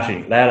a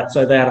smashing. They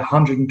had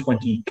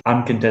 120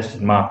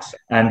 uncontested marks.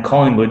 And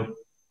Collingwood,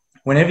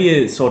 whenever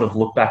you sort of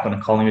look back on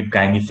a Collingwood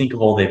game, you think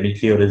of all their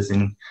midfielders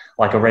in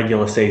like a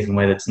regular season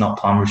where it's not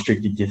time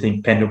restricted. You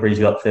think Pendlebury's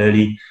got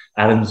 30,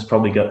 Adams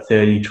probably got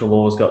 30,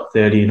 Treloar's got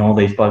 30, and all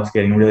these blokes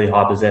getting really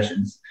high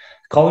possessions.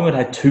 Collingwood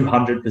had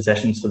 200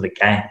 possessions for the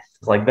game.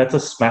 Like, that's a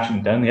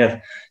smashing. They only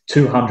have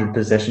 200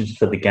 possessions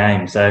for the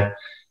game. So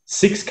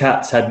 6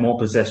 Cats had more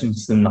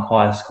possessions than the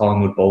highest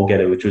Collingwood ball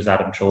getter, which was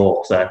Adam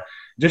Treloar. So it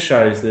just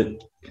shows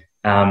that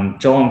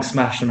Geelong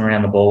smashed them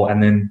around the ball,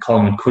 and then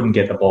Collingwood couldn't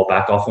get the ball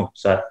back off them.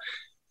 So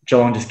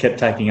Geelong just kept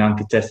taking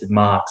uncontested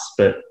marks.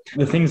 But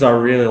the things I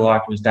really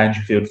liked was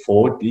Dangerfield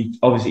forward.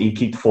 He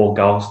kicked 4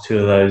 goals, 2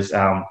 of those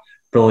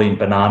brilliant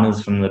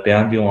bananas from the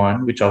boundary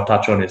line, which I'll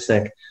touch on in a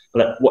sec.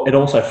 But it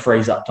also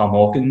frees up Tom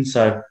Hawkins.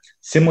 So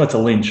similar to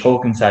Lynch,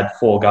 Hawkins had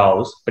 4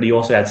 goals, but he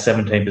also had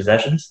 17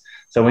 possessions.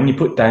 So when you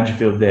put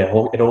Dangerfield there,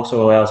 it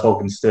also allows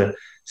Hawkins to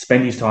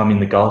spend his time in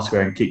the goal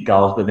square and kick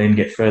goals, but then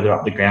get further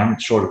up the ground,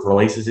 which sort of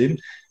releases him.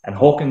 And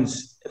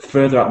Hawkins,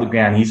 further up the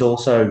ground, he's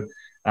also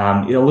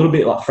a little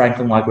bit like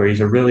Franklin, where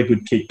he's a really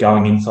good kick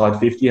going inside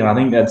 50. And I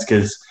think that's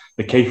because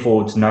the key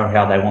forwards know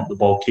how they want the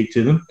ball kicked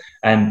to them.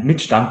 And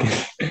Mitch Duncan,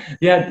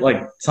 he had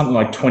something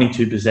like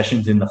 22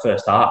 possessions in the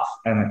first half.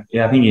 And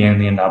I think he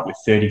only ended up with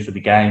 30 for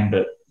the game.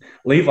 But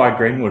Levi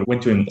Greenwood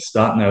went to him at the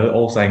start, and they were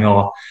all saying,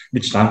 oh,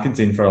 Mitch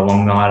Duncan's in for a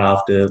long night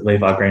after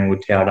Levi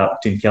Greenwood towered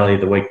up Tim Kelly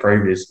the week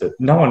previous. But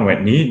no one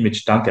went near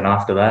Mitch Duncan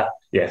after that.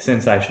 Yeah,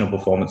 sensational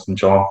performance from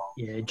Geelong.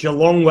 Yeah,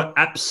 Geelong were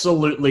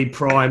absolutely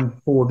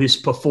primed for this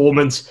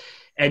performance.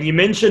 And you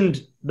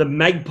mentioned the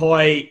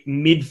Magpie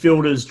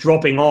midfielders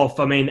dropping off.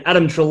 I mean,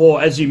 Adam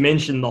Treloar, as you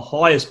mentioned, the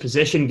highest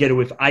possession getter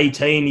with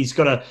 18. He's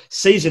got a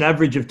season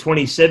average of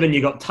 27.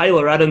 You got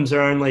Taylor Adams, who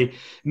only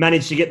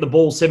managed to get the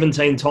ball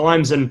 17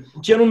 times. And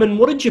gentlemen,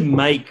 what did you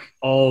make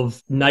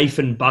of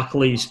Nathan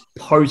Buckley's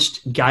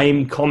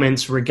post-game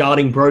comments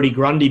regarding Brodie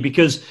Grundy?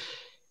 Because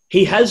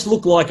he has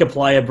looked like a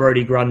player,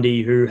 Brodie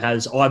Grundy, who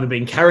has either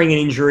been carrying an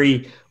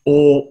injury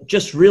or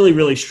just really,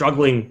 really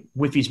struggling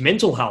with his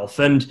mental health.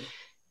 And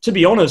to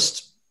be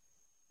honest,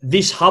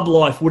 this hub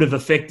life would have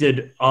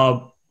affected a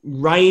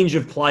range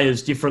of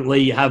players differently.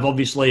 You have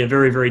obviously a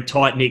very, very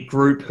tight-knit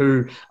group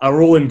who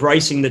are all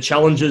embracing the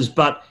challenges,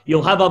 but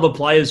you'll have other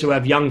players who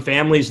have young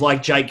families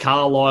like Jake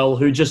Carlisle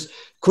who just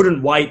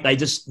couldn't wait. They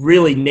just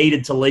really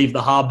needed to leave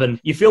the hub. And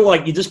you feel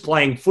like you're just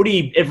playing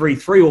footy every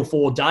 3 or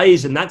 4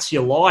 days, and that's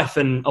your life.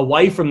 And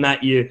away from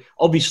that, you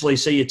obviously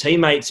see your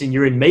teammates and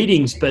you're in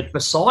meetings. But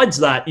besides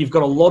that, you've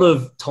got a lot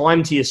of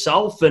time to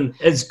yourself. And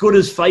as good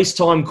as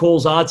FaceTime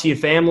calls are to your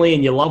family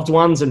and your loved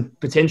ones and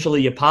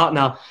potentially your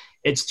partner,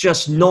 it's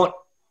just not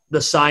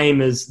the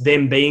same as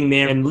them being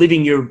there and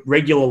living your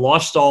regular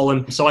lifestyle.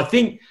 And so I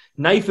think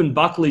Nathan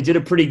Buckley did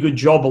a pretty good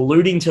job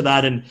alluding to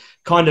that and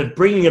kind of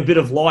bringing a bit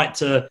of light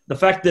to the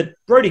fact that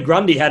Brodie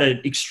Grundy had an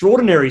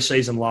extraordinary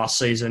season last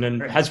season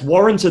and has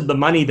warranted the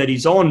money that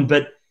he's on,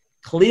 but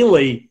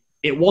clearly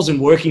it wasn't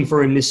working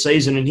for him this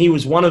season. And he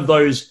was one of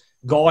those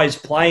guys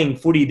playing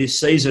footy this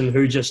season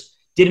who just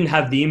didn't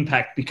have the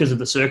impact because of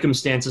the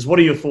circumstances. What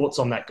are your thoughts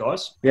on that,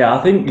 guys? Yeah,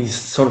 I think he's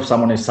sort of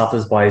someone who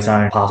suffers by his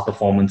own past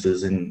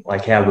performances and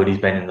like how good he's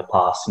been in the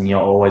past. And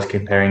you're always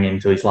comparing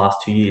him to his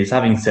last 2 years.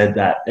 Having said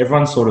that,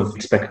 everyone's sort of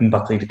expecting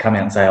Buckley to come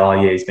out and say, oh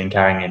yeah, he's been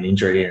carrying an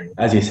injury. And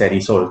as you said,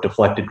 he sort of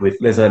deflected with,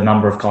 there's a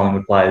number of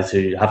Collingwood players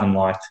who haven't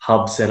liked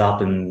hub set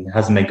up and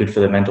hasn't been good for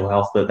their mental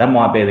health, but that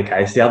might be the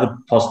case. The other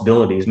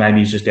possibility is maybe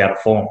he's just out of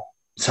form.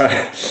 So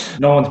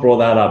no one's brought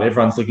that up.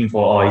 Everyone's looking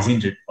for, oh, he's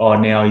injured. Oh,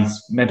 now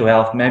he's mental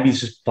health. Maybe he's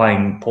just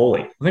playing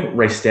poorly. I think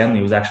Reece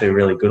Stanley was actually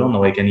really good on the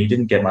weekend. He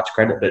didn't get much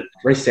credit, but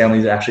Reece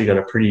Stanley's actually got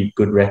a pretty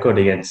good record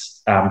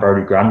against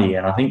Brodie Grundy.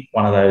 And I think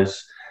one of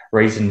those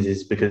reasons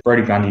is because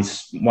Brodie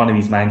Grundy's, one of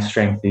his main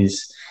strengths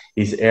is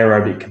his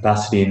aerobic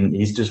capacity, and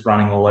he's just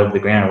running all over the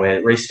ground,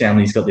 where Reece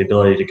Stanley's got the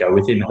ability to go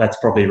with him. That's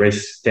probably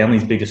Reece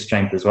Stanley's biggest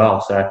strength as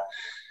well. So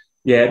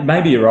yeah,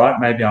 maybe you're right.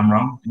 Maybe I'm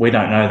wrong. We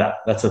don't know that.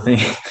 That's the thing.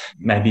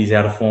 Maybe he's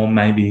out of form.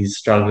 Maybe he's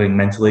struggling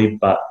mentally.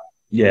 But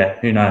yeah,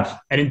 who knows?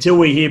 And until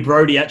we hear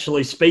Brodie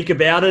actually speak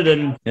about it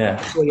and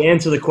actually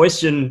answer the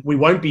question, we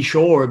won't be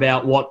sure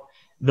about what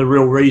the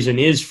real reason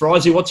is.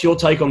 Frizy, what's your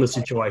take on the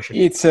situation?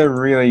 It's a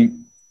really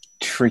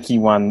tricky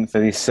one for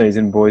this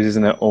season, boys,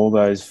 isn't it? All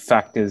those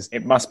factors.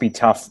 It must be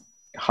tough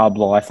hub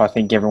life. I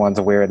think everyone's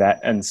aware of that.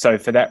 And so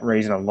for that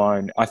reason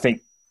alone, I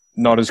think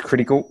not as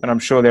critical, and I'm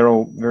sure they're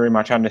all very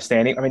much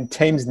understanding. I mean,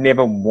 teams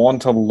never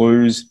want to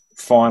lose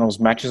finals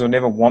matches or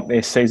never want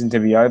their season to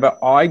be over.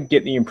 I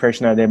get the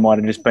impression that there might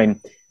have just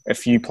been a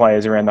few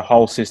players around the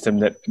whole system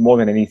that, more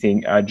than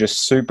anything, are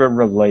just super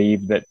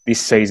relieved that this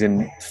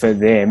season for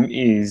them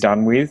is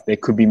done with. There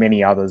could be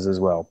many others as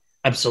well.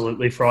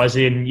 Absolutely,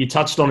 Frizy, and you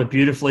touched on it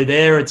beautifully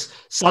there. It's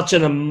such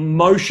an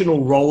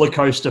emotional roller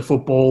coaster,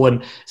 football,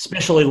 and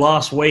especially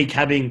last week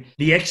having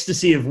the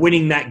ecstasy of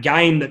winning that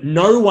game that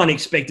no one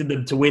expected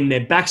them to win.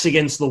 Their backs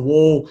against the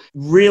wall,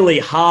 really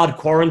hard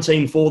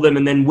quarantine for them,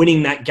 and then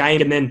winning that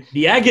game, and then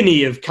the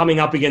agony of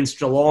coming up against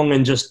Geelong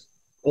and just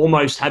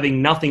almost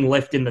having nothing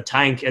left in the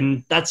tank.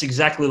 And that's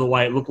exactly the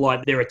way it looked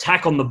like. Their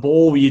attack on the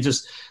ball, you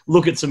just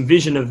look at some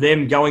vision of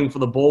them going for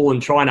the ball and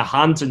trying to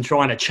hunt and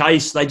trying to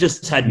chase. They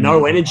just had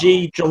no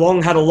energy.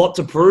 Geelong had a lot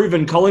to prove,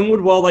 and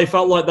Collingwood, well, they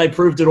felt like they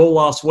proved it all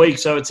last week.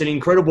 So it's an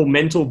incredible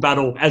mental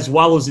battle as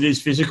well as it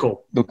is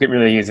physical. Look, it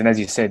really is. And as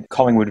you said,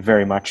 Collingwood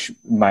very much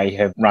may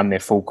have run their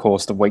full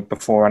course the week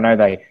before. I know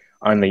they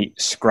only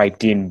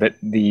scraped in, but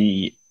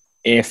the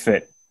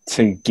effort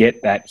to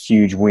get that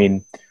huge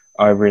win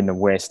over in the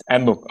West.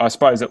 And look, I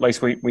suppose at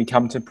least we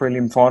come to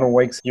prelim final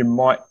weeks. You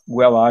might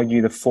well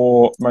argue the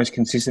four most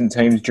consistent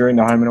teams during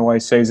the home and away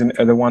season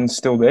are the ones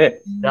still there.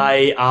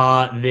 They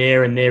are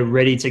there and they're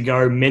ready to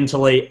go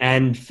mentally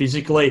and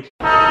physically.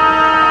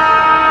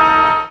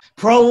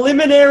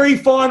 Preliminary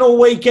final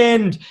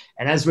weekend.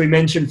 And as we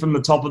mentioned from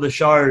the top of the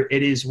show,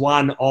 it is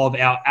one of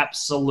our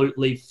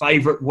absolutely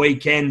favourite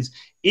weekends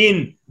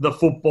in the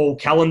football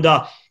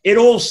calendar. It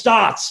all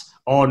starts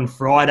on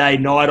Friday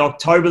night,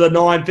 October the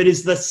 9th. It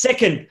is the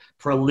second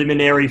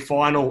preliminary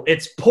final.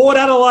 It's Port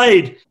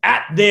Adelaide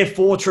at their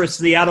fortress,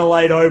 the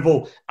Adelaide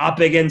Oval, up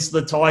against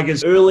the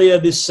Tigers. Earlier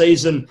this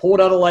season,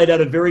 Port Adelaide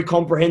had a very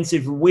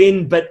comprehensive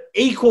win, but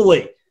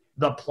equally,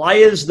 the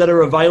players that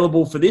are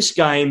available for this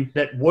game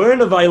that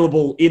weren't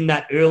available in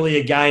that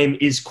earlier game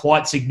is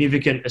quite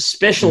significant,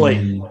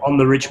 especially on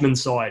the Richmond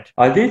side.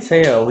 I did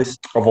see a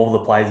list of all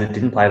the players that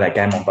didn't play that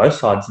game on both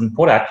sides, and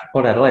Port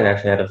Adelaide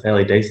actually had a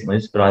fairly decent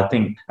list, but I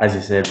think, as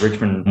you said,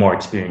 Richmond more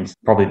experienced,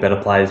 probably better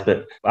players.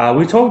 But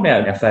we're talking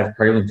about our favourite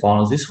prelim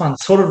finals. This one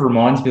sort of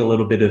reminds me a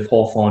little bit of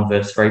Hawthorn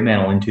versus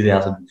Fremantle in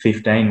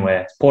 2015,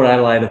 where Port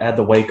Adelaide had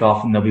the week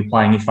off and they'll be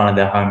playing in front of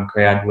their home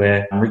crowd,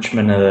 where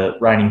Richmond are the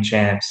reigning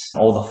champs,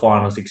 all the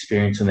finals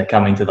experience, and they're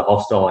coming to the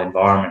hostile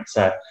environment.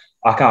 So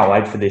I can't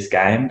wait for this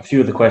game. A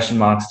few of the question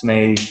marks to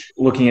me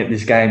looking at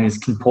this game is,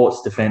 can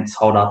Port's defence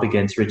hold up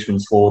against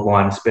Richmond's forward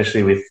line,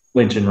 especially with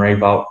Lynch and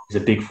Riewoldt as a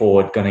big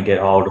forward going to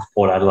get hold of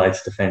Port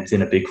Adelaide's defence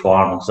in a big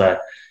final. So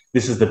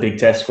this is the big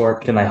test for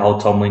it. Can they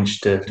hold Tom Lynch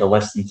to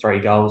less than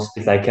 3 goals?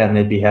 If they can,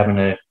 they'd be having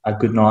a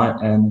good night.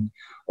 And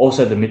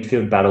also, the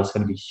midfield battle is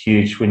going to be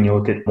huge when you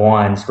look at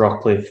Wines,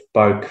 Rockcliffe,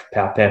 Boak,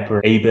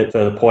 Powell-Pepper, Ebert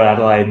for the Port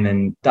Adelaide, and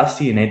then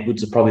Dusty and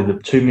Edwards are probably the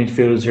two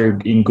midfielders who are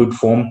in good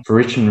form for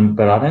Richmond,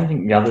 but I don't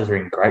think the others are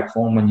in great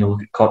form when you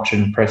look at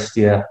Cochin,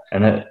 Prestia,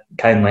 and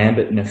Kane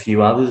Lambert and a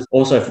few others.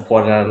 Also for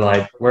Port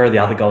Adelaide, where are the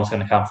other goals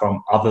going to come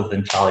from other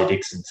than Charlie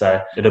Dixon?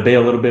 So it'll be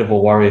a little bit of a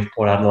worry of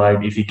Port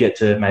Adelaide if you get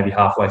to maybe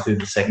halfway through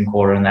the second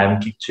quarter and they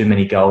haven't kicked too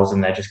many goals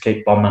and they just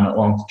keep bombing it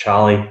along to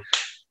Charlie.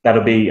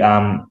 That'll be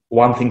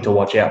one thing to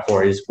watch out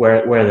for, is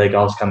where are their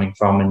goals coming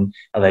from, and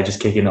are they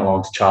just kicking it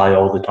along to Charlie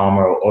all the time,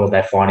 or are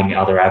they finding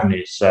other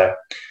avenues? So,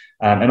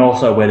 and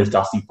also, where does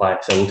Dusty play?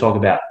 So we'll talk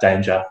about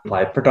Danger.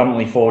 Play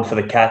predominantly forward for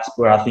the Cats,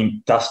 where I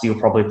think Dusty will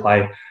probably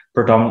play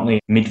predominantly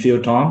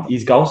midfield time.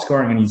 His goal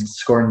scoring and his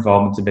scoring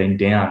involvements have been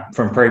down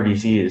from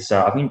previous years.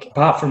 So I think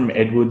apart from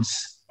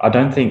Edwards, I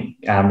don't think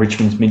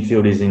Richmond's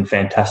midfield is in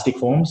fantastic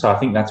form. So I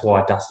think that's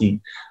why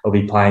Dusty will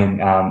be playing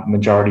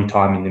majority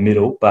time in the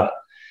middle. But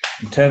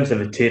in terms of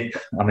a tip,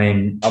 I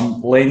mean,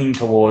 I'm leaning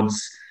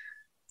towards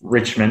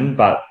Richmond,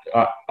 but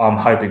I'm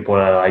hoping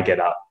Port Adelaide get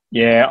up.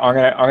 Yeah, I'm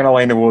gonna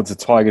lean towards the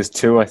Tigers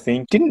too, I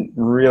think. Didn't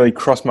really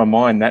cross my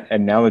mind, that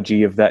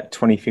analogy of that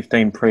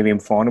 2015 prelim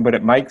final, but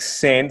it makes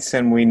sense,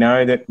 and we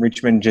know that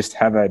Richmond just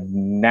have a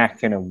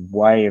knack and a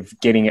way of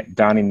getting it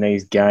done in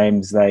these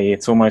games.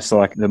 It's almost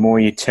like the more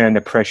you turn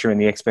the pressure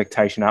and the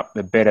expectation up,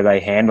 the better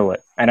they handle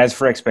it. And as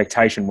for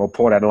expectation, well,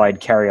 Port Adelaide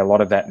carry a lot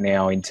of that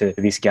now into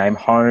this game.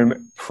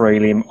 Home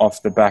prelim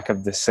off the back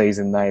of the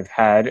season they've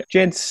had.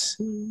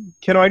 Gents,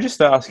 can I just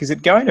ask, is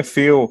it going to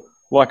feel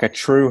like a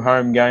true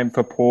home game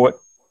for Port,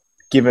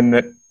 given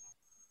that,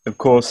 of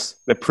course,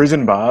 the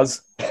prison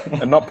bars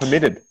are not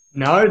permitted?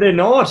 No, they're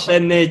not.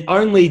 And they're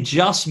only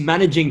just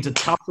managing to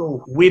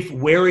tussle with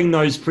wearing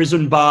those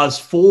prison bars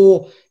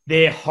for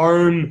their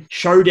home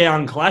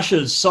showdown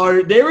clashes.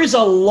 So there is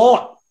a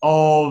lot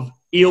of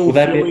ill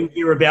feeling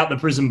here about the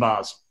prison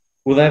bars.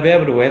 Will they be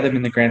able to wear them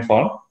in the grand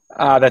final?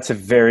 That's a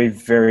very,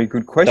 very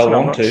good question.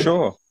 I'm not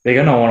sure. They're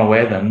going to want to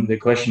wear them. The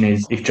question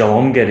is, if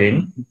Geelong get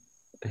in,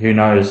 who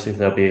knows if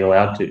they'll be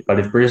allowed to. But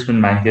if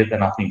Brisbane make it,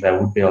 then I think they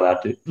would be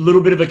allowed to. A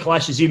little bit of a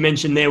clash, as you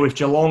mentioned there, with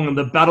Geelong and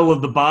the battle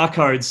of the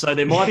barcodes. So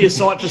there might be a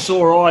sight for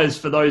sore eyes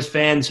for those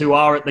fans who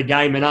are at the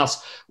game and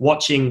us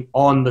watching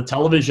on the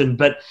television.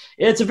 But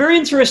yeah, it's a very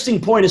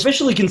interesting point,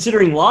 especially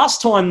considering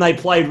last time they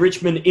played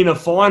Richmond in a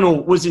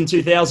final was in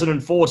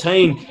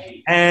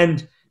 2014.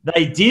 And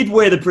they did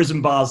wear the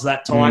prison bars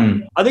that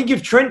time. I think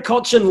if Trent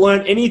Cotchin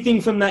learnt anything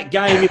from that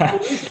game, if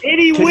there is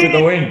any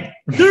win,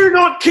 do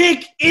not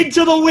kick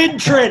into the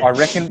wind, Trent. I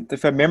reckon,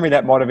 from memory,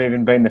 that might have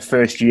even been the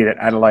first year that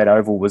Adelaide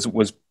Oval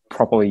was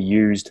properly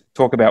used.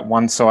 Talk about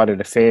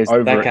one-sided affairs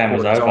over that game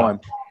was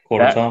over.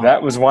 Quarter time.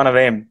 That was one of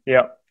them.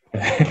 Yep.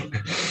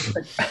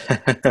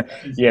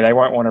 Yeah, they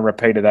won't want a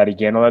repeat of that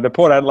again. Although the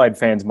Port Adelaide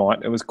fans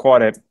might. It was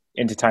quite an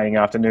entertaining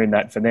afternoon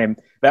that for them.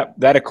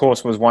 That of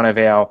course was one of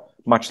our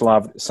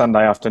much-loved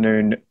Sunday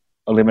afternoon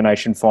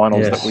elimination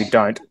finals that we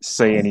don't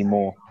see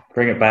anymore.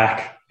 Bring it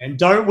back. And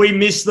don't we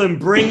miss them?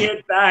 Bring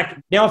it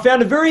back. Now, I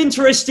found a very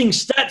interesting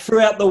stat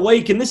throughout the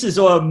week, and this is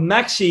a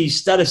Maxi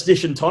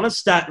statistician Tonna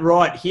stat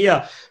right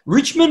here.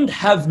 Richmond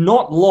have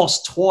not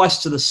lost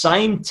twice to the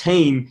same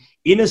team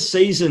in a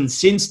season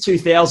since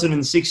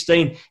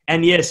 2016.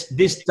 And yes,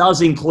 this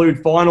does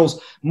include finals.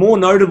 More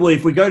notably,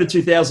 if we go to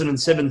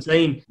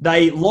 2017,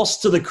 they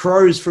lost to the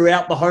Crows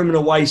throughout the home and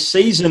away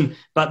season,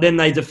 but then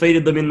they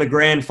defeated them in the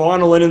grand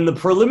final. And in the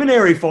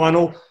preliminary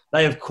final,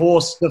 they, of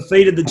course,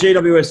 defeated the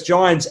GWS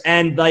Giants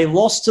and they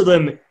lost to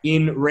them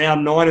in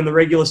round 9 in the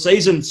regular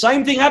season.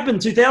 Same thing happened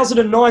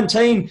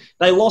 2019.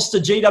 They lost to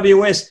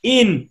GWS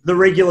in the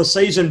regular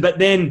season, but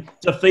then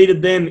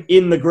defeated them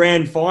in the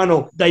grand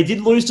final. They did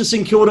lose to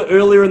St Kilda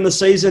earlier in the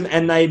season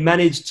and they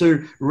managed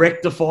to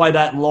rectify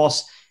that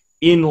loss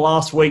in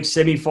last week's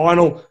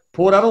semi-final.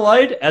 Port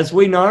Adelaide, as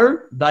we know,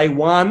 they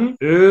won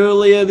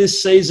earlier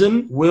this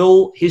season.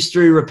 Will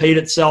history repeat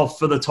itself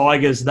for the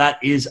Tigers? That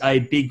is a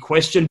big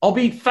question. I'll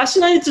be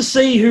fascinated to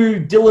see who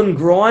Dylan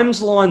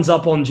Grimes lines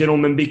up on,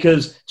 gentlemen,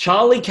 because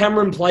Charlie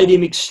Cameron played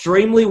him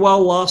extremely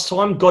well last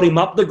time, got him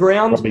up the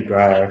ground. That'd be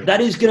great.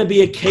 That is going to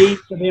be a key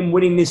for them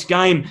winning this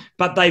game,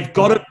 but they've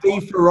got to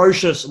be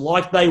ferocious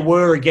like they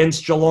were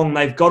against Geelong.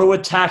 They've got to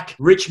attack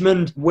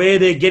Richmond where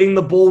they're getting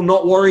the ball,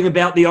 not worrying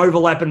about the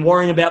overlap and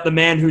worrying about the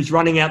man who's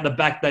running out the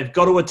back. They've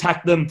got to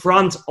attack them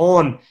front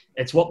on.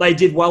 It's what they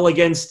did well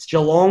against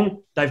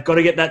Geelong. They've got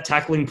to get that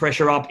tackling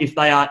pressure up if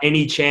they are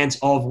any chance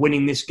of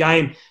winning this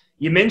game.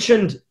 You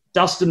mentioned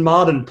Dustin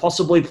Martin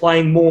possibly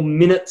playing more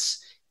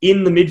minutes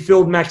in the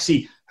midfield,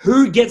 Maxi.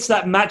 Who gets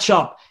that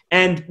matchup?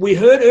 And we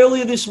heard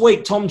earlier this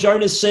week, Tom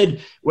Jonas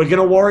said, we're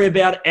going to worry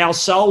about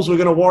ourselves. We're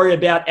going to worry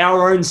about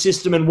our own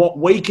system and what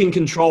we can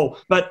control.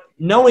 But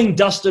knowing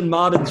Dustin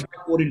Martin's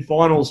record in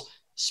finals,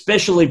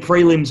 especially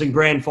prelims and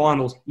grand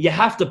finals, you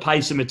have to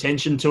pay some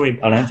attention to him.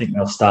 I don't think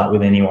they'll start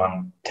with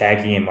anyone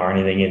tagging him or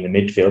anything in the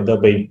midfield. They'll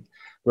be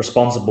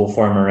responsible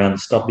for him around the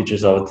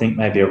stoppages. I would think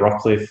maybe a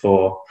Rockcliffe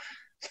or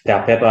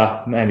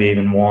Pepper, maybe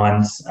even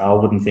Wines. I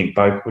wouldn't think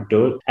Boak would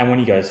do it. And when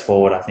he goes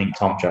forward, I think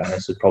Tom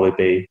Jonas would probably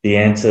be the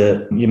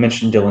answer. You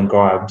mentioned Dylan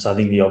Grimes. I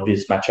think the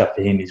obvious matchup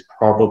for him is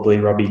probably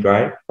Robbie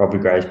Gray. Robbie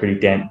Gray is pretty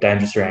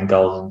dangerous around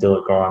goals, and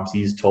Dylan Grimes,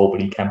 he's tall,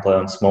 but he can play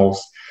on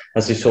smalls.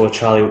 As we saw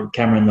Charlie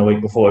Cameron the week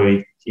before,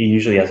 he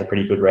usually has a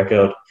pretty good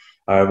record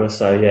over.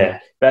 So, yeah.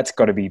 That's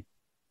got to be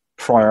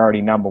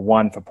priority number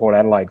one for Port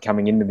Adelaide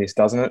coming into this,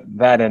 doesn't it?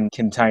 That and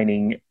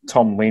containing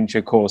Tom Lynch,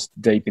 of course,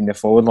 deep in the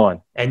forward line.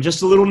 And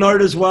just a little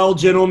note as well,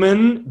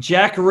 gentlemen.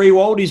 Jack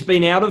Riewoldt, he's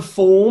been out of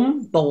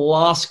form the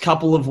last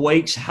couple of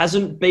weeks,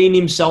 hasn't been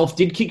himself,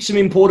 did kick some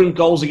important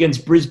goals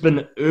against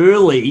Brisbane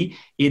early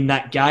in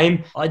that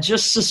game. I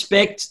just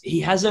suspect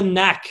he has a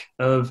knack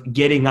of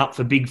getting up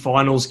for big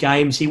finals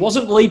games. He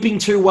wasn't leaping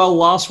too well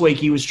last week.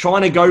 He was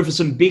trying to go for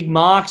some big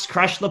marks,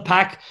 crash the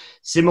pack,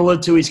 similar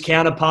to his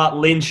counterpart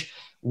Lynch.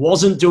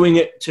 Wasn't doing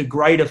it to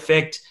great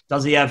effect.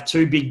 Does he have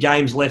 2 big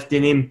games left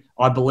in him?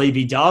 I believe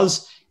he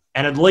does.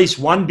 And at least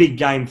 1 big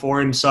game for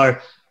him. So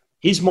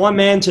he's my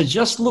man to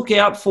just look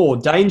out for.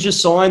 Danger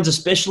signs,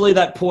 especially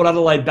that Port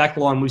Adelaide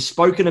backline. We've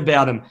spoken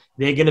about them.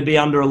 They're going to be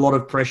under a lot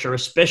of pressure,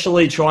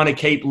 especially trying to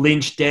keep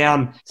Lynch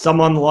down.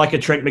 Someone like a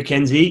Trent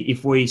McKenzie,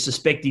 if we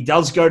suspect he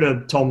does go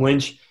to Tom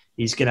Lynch,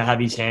 he's going to have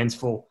his hands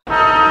full.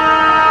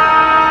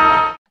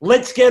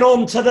 Let's get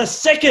on to the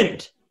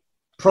second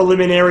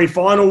preliminary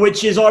final,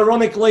 which is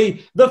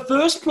ironically the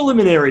first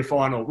preliminary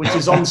final, which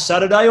is on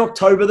Saturday,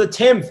 October the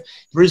 10th.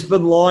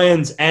 Brisbane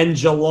Lions and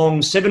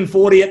Geelong,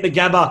 7:40 at the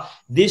Gabba.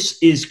 This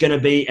is going to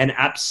be an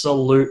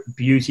absolute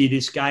beauty,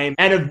 this game,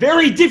 and a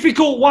very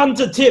difficult one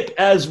to tip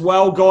as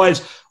well,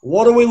 guys.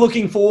 What are we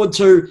looking forward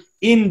to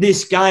in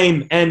this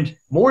game? And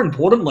more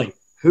importantly,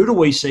 who do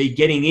we see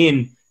getting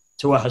in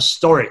to a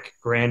historic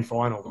grand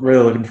final?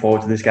 Really looking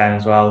forward to this game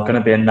as well. Going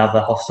to be another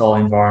hostile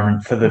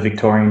environment for the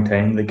Victorian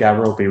team. The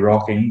Gabba will be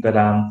rocking. But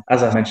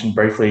as I mentioned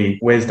briefly,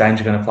 where's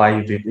Danger going to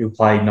play? He'll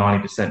play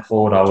 90%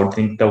 forward. I would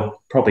think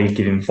they'll probably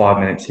give him 5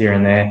 minutes here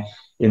and there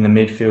in the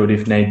midfield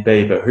if need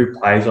be. But who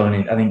plays on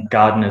it? I think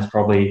Gardner's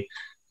probably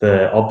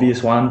the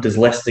obvious one. Does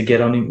Leicester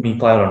get on him? He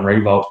played on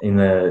Revolt in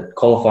the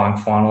qualifying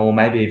final, or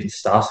maybe even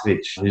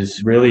Starcevic,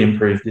 who's really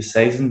improved this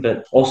season.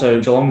 But also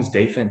Geelong's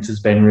defence has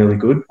been really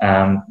good,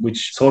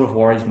 which sort of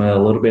worries me a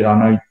little bit. I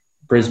know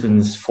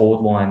Brisbane's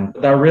forward line,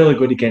 they're really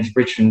good against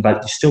Richmond,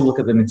 but you still look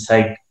at them and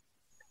say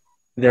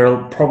they're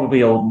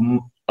probably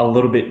a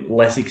little bit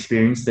less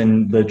experienced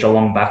than the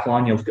Geelong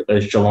backline. You look at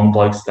those Geelong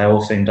blokes, they all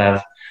seem to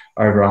have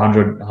over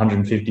 100,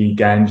 150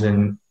 games,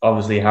 and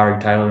obviously Harry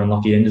Taylor and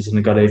Lockie Henderson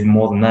have got even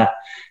more than that.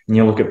 And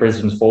you look at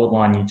Brisbane's forward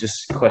line, you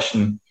just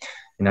question,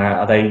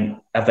 have they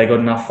got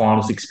enough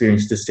finals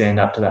experience to stand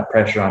up to that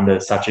pressure under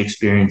such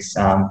experienced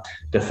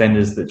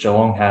defenders that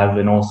Geelong have?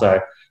 And also,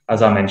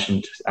 as I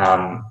mentioned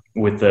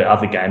with the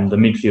other game, the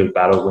midfield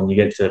battle when you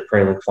get to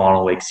pre-league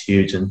final week's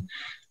huge, and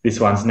this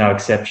one's no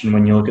exception.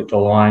 When you look at the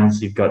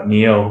Lions, you've got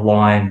Neil,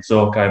 Lyon,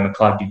 Zorko,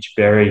 McCluggage,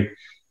 Berry,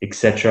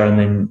 etc. And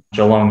then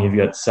Geelong, you've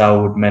got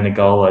Selwood,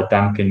 Menegola,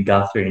 Duncan,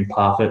 Guthrie and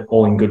Parfitt,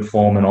 all in good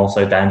form, and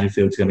also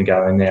Dangerfield's going to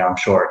go in there, I'm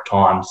sure, at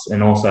times.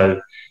 And also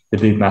the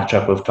big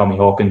matchup of Tommy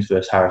Hawkins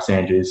versus Harris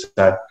Andrews.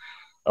 So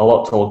a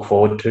lot to look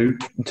forward to.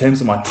 In terms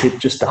of my tip,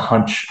 just a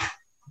hunch,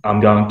 I'm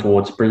going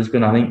towards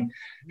Brisbane. I think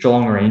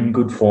Geelong are in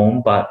good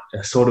form, but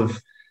sort of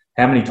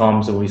how many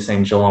times have we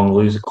seen Geelong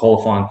lose a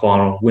qualifying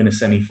final, win a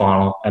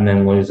semi-final, and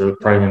then lose a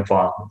prelim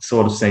final? It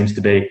sort of seems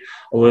to be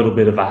a little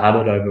bit of a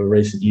habit over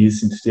recent years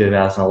since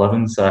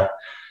 2011. So,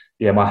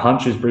 yeah, my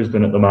hunch is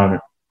Brisbane at the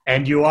moment.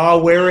 And you are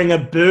wearing a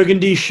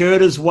burgundy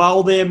shirt as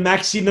well there,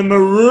 Maxi. The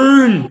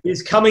maroon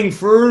is coming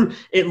through.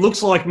 It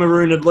looks like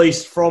maroon, at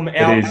least from our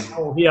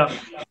angle here.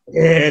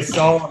 Yeah,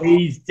 so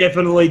he's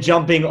definitely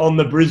jumping on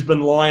the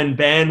Brisbane Lion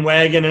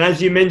bandwagon. And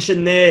as you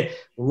mentioned there,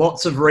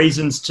 lots of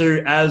reasons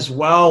to as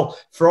well.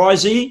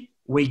 Frizy,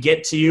 we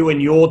get to you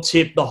and your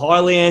tip, the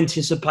highly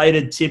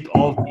anticipated tip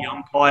of the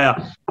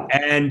umpire.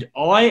 And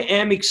I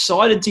am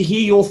excited to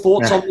hear your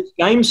thoughts on this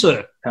game,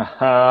 sir.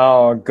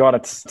 Oh, God,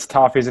 it's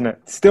tough, isn't it?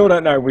 Still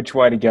don't know which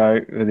way to go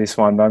for this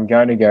one, but I'm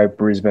going to go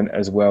Brisbane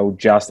as well.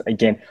 Just,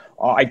 again,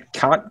 I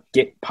can't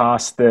get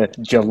past the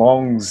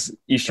Geelong's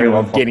issue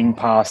of getting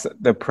past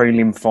the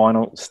prelim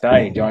final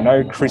stage. I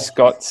know Chris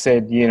Scott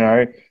said,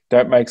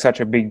 don't make such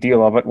a big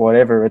deal of it,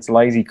 whatever. It's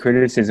lazy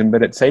criticism,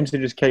 but it seems to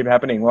just keep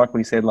happening, like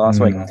we said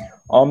last week.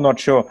 I'm not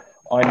sure.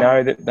 I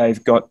know that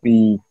they've got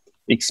the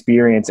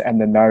experience and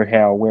the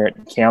know-how where it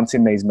counts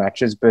in these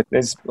matches, but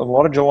there's a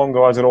lot of Geelong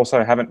guys that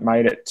also haven't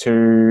made it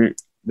to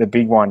the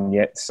big one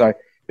yet. So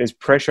there's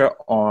pressure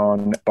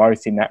on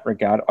both in that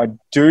regard. I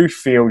do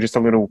feel just a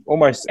little,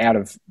 almost out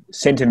of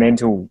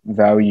sentimental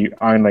value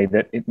only,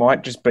 that it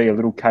might just be a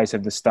little case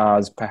of the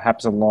stars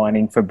perhaps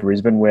aligning for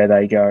Brisbane, where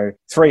they go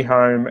 3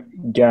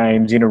 home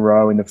games in a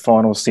row in the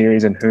final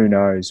series, and who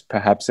knows,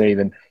 perhaps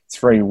even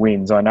 3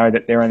 wins. I know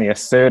that they're only a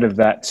third of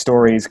that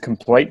story is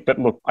complete, but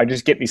look, I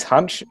just get this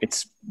hunch.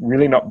 It's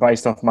really not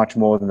based off much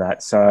more than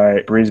that. So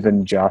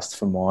Brisbane just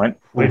for mine.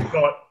 We've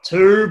got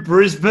 2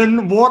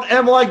 Brisbane. What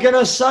am I going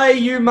to say,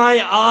 you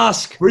may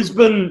ask?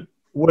 Brisbane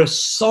were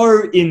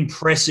so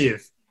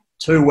impressive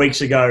 2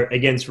 weeks ago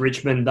against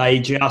Richmond. They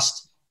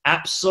just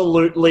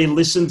absolutely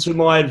listened to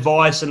my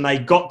advice and they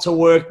got to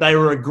work. They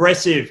were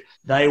aggressive.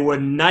 They were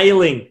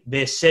nailing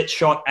their set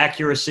shot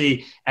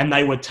accuracy and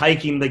they were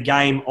taking the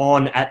game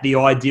on at the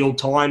ideal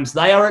times.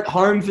 They are at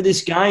home for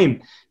this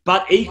game,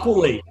 but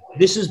equally,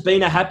 this has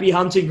been a happy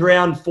hunting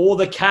ground for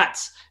the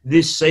Cats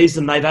this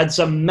season. They've had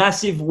some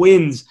massive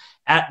wins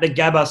at the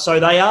Gabba, so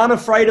they aren't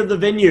afraid of the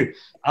venue.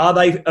 Are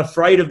they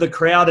afraid of the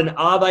crowd, and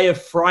are they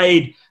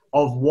afraid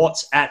of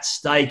what's at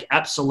stake?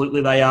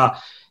 Absolutely they are.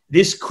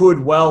 This could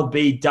well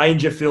be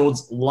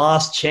Dangerfield's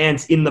last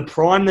chance in the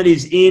prime that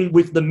he's in,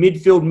 with the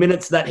midfield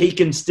minutes that he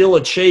can still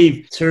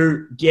achieve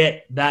to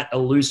get that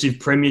elusive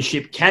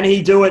premiership. Can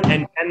he do it,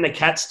 and can the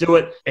Cats do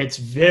it? It's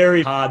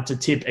very hard to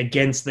tip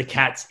against the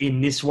Cats in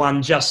this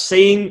one. Just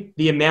seeing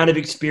the amount of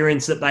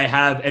experience that they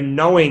have and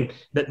knowing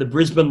that the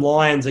Brisbane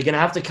Lions are going to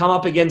have to come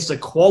up against a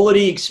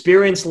quality,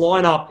 experienced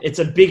lineup, it's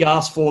a big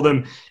ask for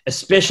them,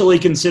 especially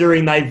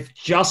considering they've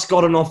just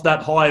gotten off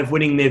that high of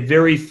winning their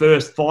very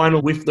first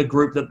final with the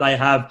group that they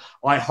have.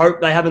 I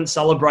hope they haven't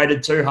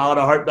celebrated too hard.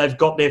 I hope they've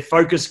got their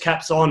focus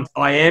caps on.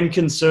 I am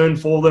concerned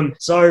for them.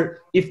 So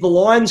if the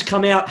Lions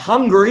come out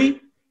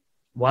hungry,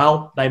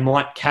 well, they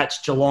might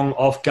catch Geelong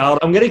off guard.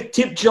 I'm going to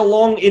tip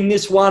Geelong in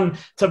this one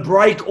to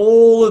break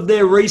all of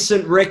their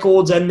recent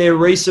records and their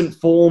recent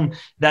form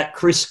that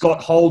Chris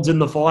Scott holds in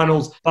the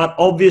finals. But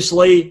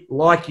obviously,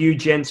 like you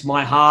gents,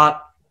 my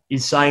heart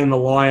is saying the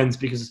Lions,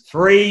 because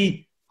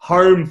 3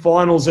 home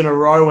finals in a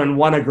row and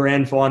 1 a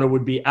grand final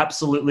would be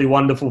absolutely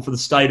wonderful for the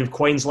state of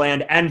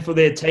Queensland and for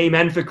their team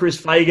and for Chris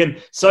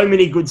Fagan. So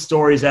many good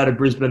stories out of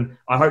Brisbane.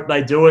 I hope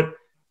they do it,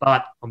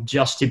 but I'm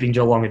just tipping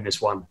Geelong in this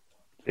one.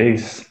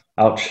 Jeez.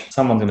 Ouch.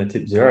 Someone's going to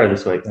tip 0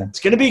 this week then. It's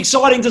going to be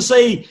exciting to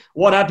see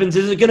what happens.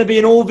 Is it going to be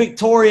an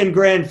all-Victorian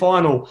grand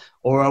final,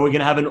 or are we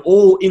going to have an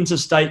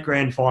all-interstate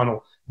grand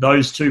final?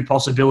 Those 2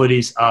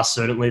 possibilities are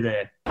certainly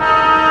there.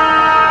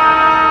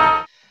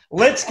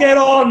 Let's get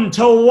on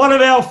to one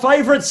of our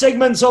favourite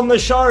segments on the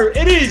show.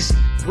 It is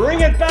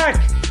Bring It Back,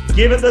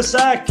 Give It the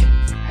Sack.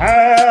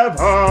 have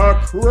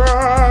a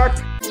crack.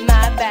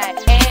 My back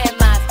and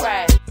my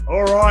scratch.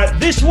 All right,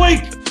 this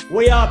week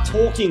we are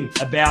talking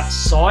about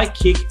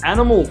psychic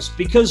animals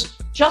because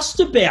just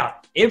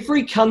about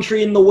every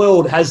country in the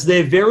world has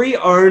their very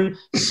own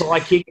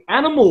psychic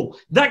animal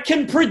that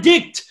can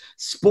predict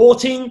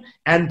sporting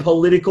and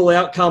political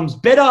outcomes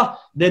better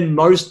than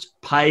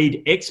most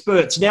paid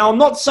experts. Now, I'm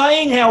not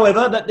saying,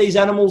 however, that these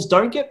animals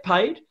don't get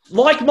paid.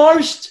 Like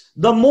most,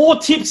 the more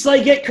tips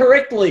they get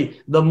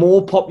correctly, the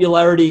more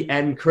popularity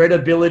and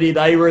credibility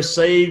they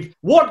receive.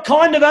 What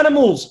kind of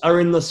animals are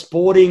in the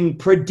sporting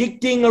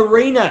predicting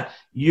arena,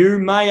 you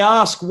may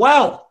ask?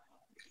 Well,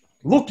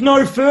 look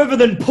no further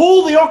than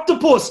Paul the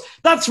Octopus.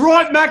 That's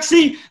right,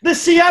 Maxi, the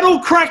Seattle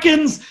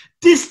Kraken's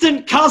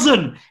distant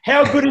cousin.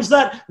 How good is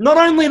that? Not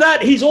only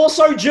that, he's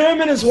also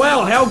German as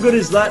well. How good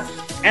is that?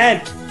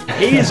 And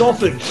he is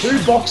offered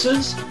 2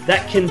 boxes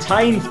that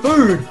contain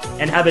food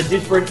and have a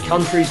different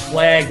country's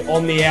flag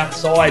on the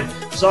outside.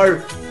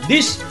 So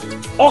this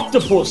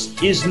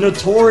octopus is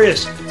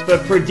notorious for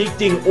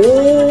predicting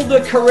all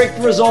the correct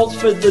results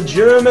for the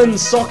German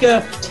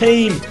soccer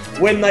team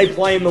when they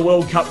play in the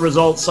World Cup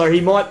results. So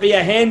he might be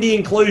a handy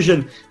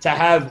inclusion to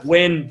have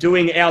when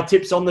doing our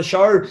tips on the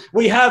show.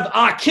 We have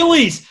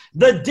Achilles,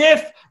 the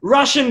deaf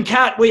Russian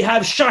cat. We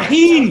have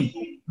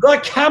Shaheen,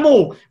 the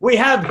camel. We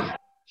have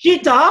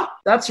Shita,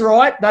 that's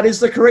right, that is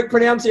the correct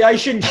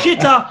pronunciation.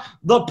 Shita,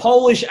 the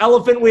Polish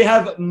elephant. We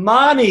have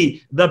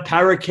Mani, the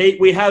parakeet.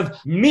 We have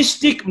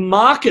Mystic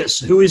Marcus,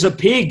 who is a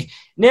pig.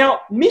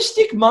 Now,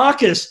 Mystic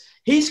Marcus,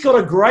 he's got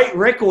a great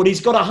record. He's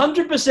got a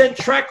 100%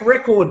 track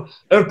record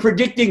of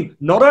predicting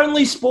not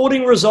only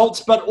sporting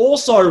results, but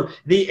also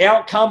the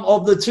outcome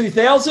of the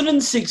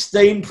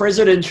 2016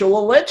 presidential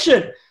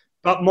election.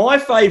 But my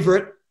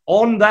favourite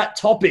on that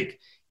topic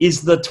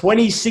is the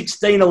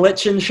 2016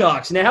 election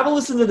sharks. Now, have a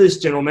listen to this,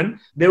 gentlemen.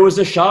 There was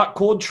a shark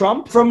called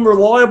Trump. From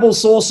reliable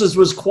sources,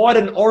 was quite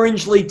an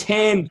orangely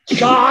tanned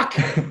shark,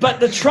 but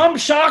the Trump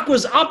shark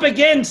was up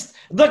against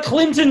the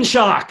Clinton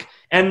shark.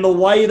 And the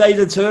way they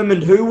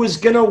determined who was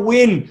going to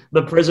win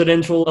the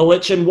presidential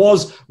election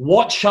was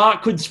what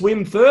shark could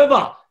swim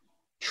further.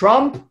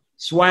 Trump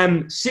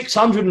swam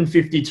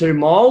 652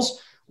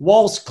 miles,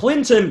 whilst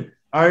Clinton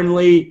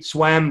only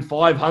swam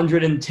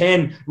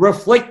 510,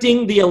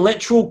 reflecting the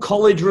Electoral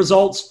College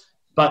results,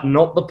 but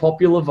not the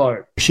popular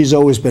vote. She's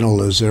always been a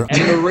loser.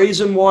 And the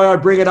reason why I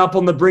bring it up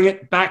on the Bring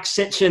It Back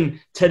section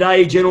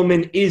today,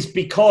 gentlemen, is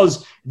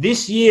because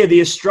this year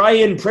the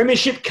Australian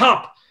Premiership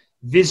Cup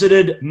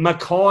visited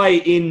Mackay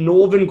in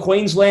northern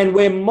Queensland,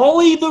 where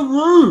Molly the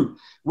Roo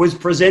was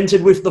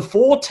presented with the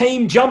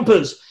 4-team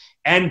jumpers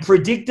and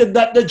predicted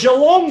that the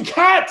Geelong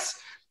Cats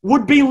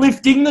would be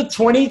lifting the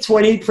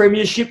 2020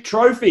 Premiership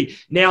trophy.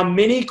 Now,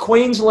 many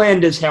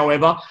Queenslanders,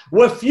 however,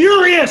 were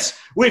furious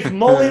with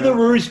Molly the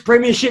Roo's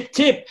Premiership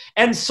tip,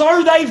 and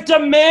so they've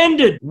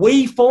demanded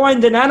we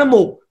find an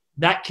animal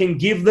that can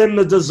give them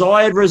the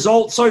desired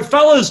result. So,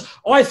 fellas,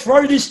 I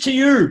throw this to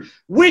you.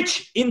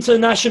 Which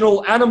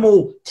international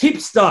animal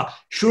tipster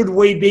should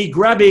we be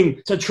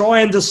grabbing to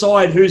try and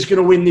decide who's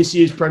going to win this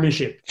year's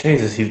Premiership?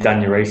 Jesus, you've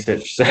done your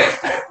research.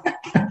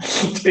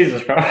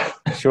 Jesus Christ.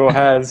 Sure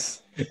has.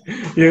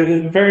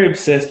 You're very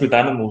obsessed with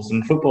animals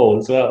and football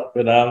as well.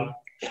 But,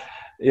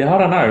 yeah, I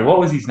don't know. What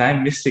was his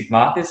name? Mystic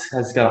Marcus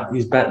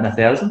he's batting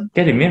 1,000.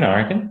 Get him in, I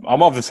reckon.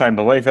 I'm of the same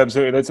belief,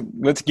 absolutely.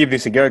 Let's give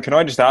this a go. Can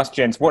I just ask,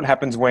 gents, what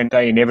happens when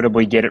they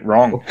inevitably get it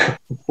wrong?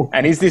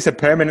 And is this a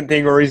permanent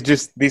thing, or is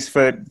just this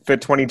for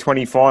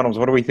 2020 finals?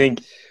 What do we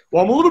think?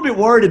 Well, I'm a little bit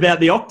worried about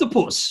the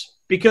octopus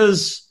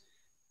because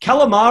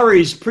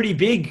calamari is pretty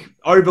big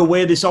over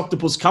where this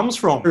octopus comes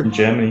from. In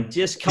Germany.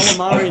 Yes,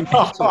 calamari.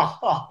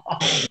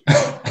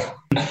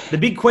 The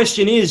big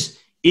question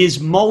is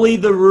Molly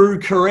the Roo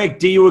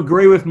correct? Do you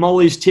agree with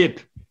Molly's tip?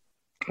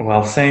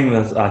 Well, seeing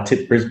as I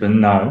tipped Brisbane,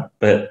 no.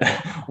 But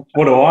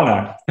what do I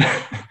know?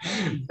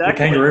 The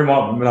kangaroo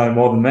might know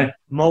more than me.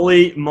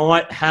 Molly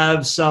might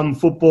have some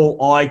football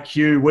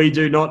IQ. We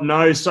do not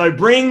know. So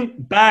bring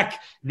back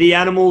the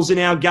animals in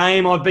our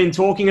game. I've been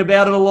talking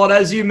about it a lot,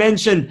 as you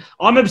mentioned.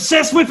 I'm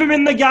obsessed with them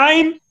in the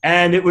game,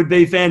 and it would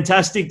be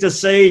fantastic to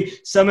see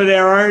some of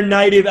our own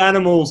native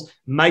animals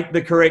make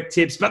the correct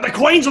tips. But the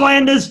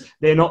Queenslanders,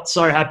 they're not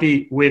so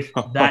happy with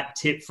that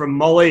tip from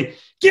Molly.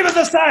 Give us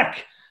a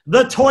sack.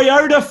 The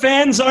Toyota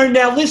Fan Zone.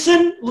 Now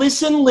listen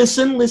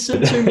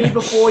to me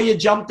before you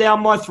jump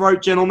down my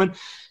throat, gentlemen.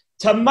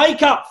 To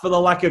make up for the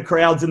lack of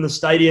crowds in the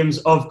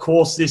stadiums, of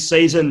course, this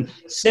season,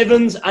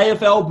 Sevens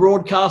AFL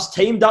broadcast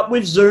teamed up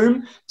with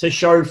Zoom to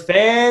show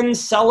fan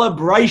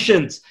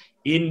celebrations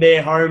in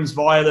their homes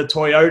via the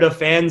Toyota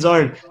Fan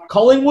Zone.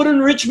 Collingwood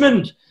and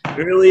Richmond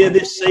earlier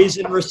this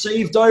season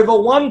received over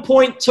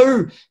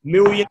 1.2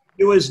 million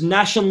viewers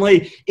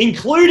nationally,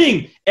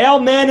 including our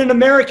man in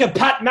America,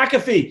 Pat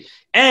McAfee.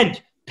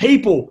 And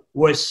people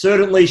were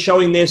certainly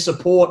showing their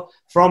support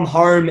from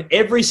home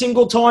every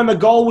single time a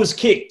goal was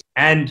kicked.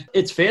 And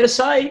it's fair to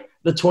say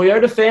the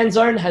Toyota Fan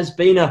Zone has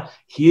been a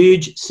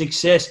huge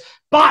success.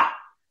 But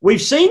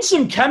we've seen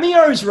some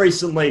cameos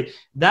recently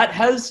that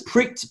has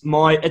pricked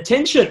my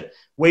attention.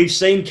 We've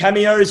seen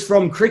cameos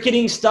from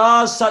cricketing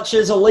stars such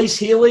as Elise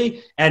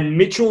Healy and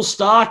Mitchell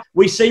Starc.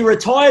 We see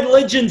retired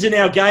legends in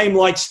our game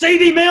like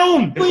Stevie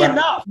Milne.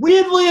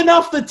 Weirdly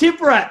enough, the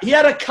tip rat, he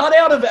had a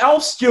cutout of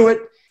Alf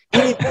Stewart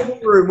in his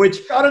living room, which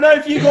I don't know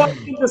if you guys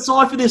can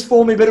decipher this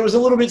for me, but it was a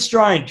little bit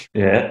strange.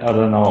 Yeah, I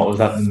don't know what was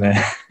happening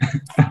there.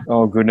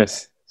 Oh,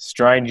 goodness.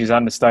 Strange is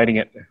understating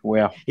it.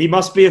 Wow. He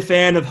must be a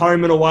fan of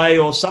Home and Away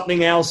or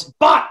something else.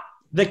 But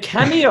the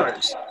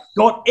cameos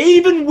got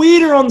even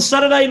weirder on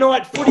Saturday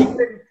night footy.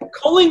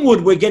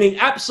 Collingwood were getting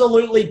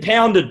absolutely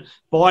pounded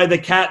by the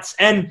Cats.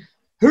 And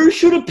who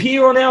should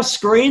appear on our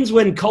screens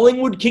when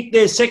Collingwood kicked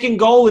their second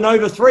goal in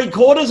over 3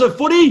 quarters of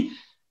footy?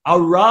 A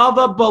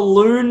rather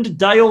ballooned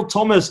Dale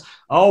Thomas.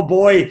 Oh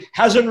boy,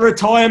 hasn't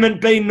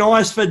retirement been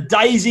nice for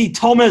Daisy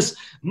Thomas?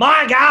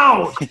 My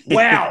God!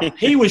 Wow,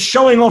 he was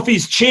showing off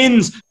his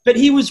chins, but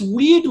he was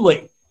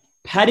weirdly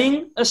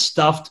patting a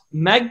stuffed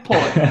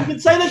magpie. You can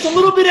say that's a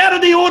little bit out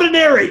of the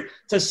ordinary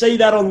to see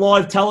that on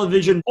live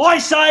television. I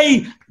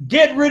say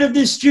get rid of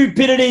this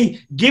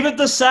stupidity, give it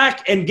the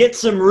sack, and get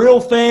some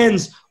real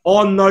fans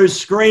on those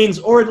screens,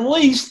 or at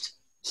least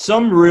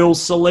some real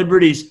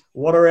celebrities.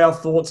 What are our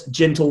thoughts,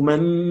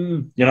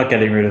 gentlemen? You're not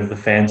getting rid of the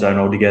fan zone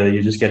altogether.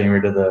 You're just getting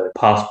rid of the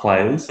past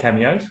players'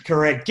 cameos.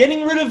 Correct.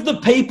 Getting rid of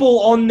the people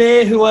on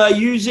there who are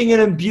using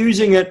and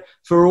abusing it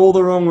for all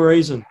the wrong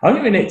reason. I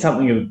think we need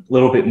something a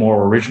little bit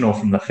more original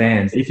from the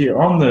fans. If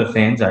you're on the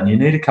fan zone, you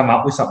need to come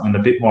up with something a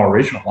bit more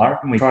original. I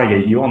reckon we try to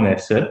get you on there,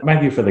 sir.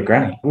 Maybe for the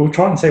granny. We'll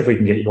try and see if we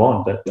can get you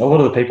on. But a lot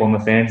of the people on the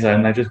fan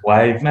zone, they just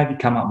wave. Maybe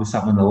come up with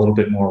something a little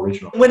bit more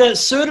original. When a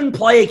certain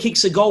player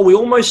kicks a goal, we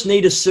almost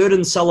need a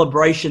certain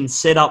celebration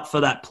set up for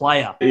that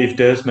player. If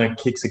Dersma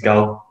kicks a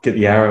goal, get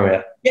the arrow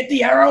out. Get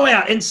the arrow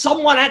out, and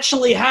someone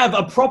actually have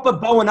a proper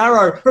bow and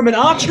arrow from an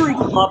archery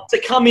club to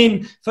come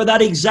in for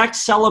that exact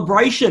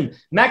celebration.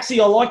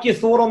 Maxie, I like your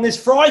thought on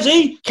this.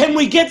 Frizy, can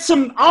we get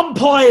some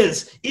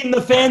umpires in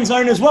the fan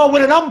zone as well?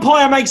 When an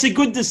umpire makes a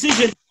good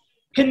decision,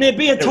 can there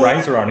be a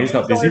Razor on? He's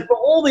not busy. For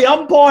all the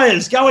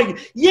umpires going,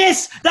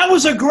 yes, that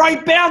was a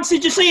great bounce.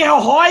 Did you see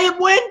how high it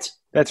went?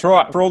 That's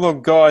right. For all the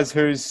guys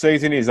whose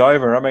season is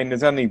over, I mean,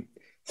 there's only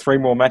 3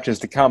 more matches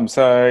to come,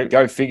 so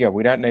go figure.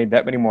 We don't need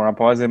that many more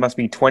umpires. There must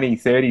be 20,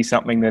 30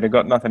 something that have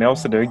got nothing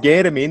else to do.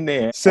 Get them in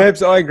there.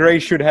 Serbs, I agree,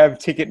 should have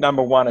ticket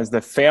number 1 as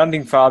the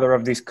founding father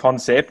of this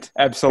concept.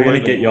 Absolutely. We're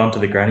going to get you onto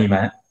the granny,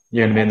 mate.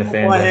 You're going to be in the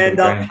fans. My hand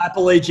up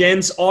happily,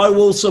 gents. I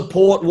will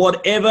support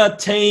whatever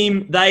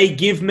team they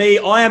give me.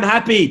 I am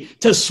happy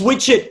to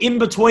switch it in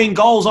between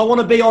goals. I want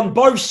to be on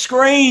both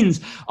screens.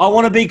 I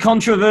want to be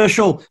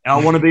controversial.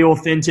 I want to be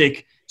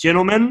authentic.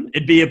 Gentlemen,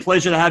 it'd be a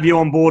pleasure to have you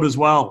on board as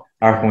well.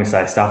 I reckon we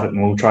say stuff it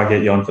and we'll try to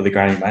get you on for the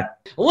granny, mate.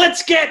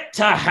 Let's get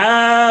to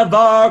have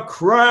a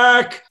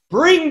crack.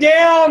 Bring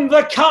down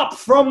the cup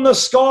from the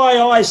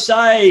sky, I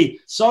say.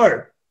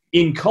 So,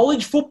 in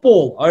college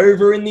football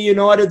over in the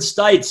United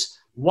States,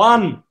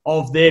 one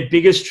of their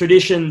biggest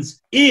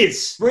traditions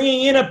is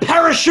bringing in a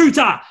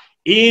parachuter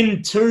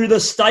into the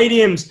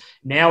stadiums.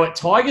 Now at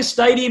Tiger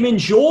Stadium in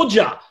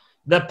Georgia,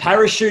 the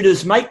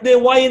parachuters make their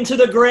way into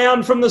the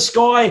ground from the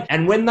sky,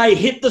 and when they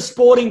hit the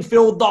sporting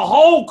field, the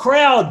whole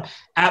crowd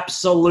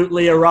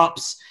absolutely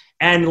erupts.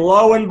 And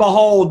lo and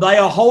behold, they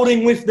are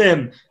holding with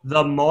them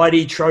the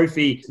mighty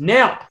trophy.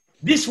 Now,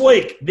 this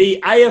week,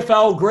 the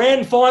AFL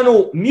Grand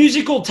Final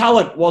musical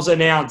talent was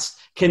announced,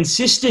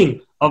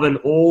 consisting of an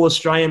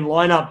all-Australian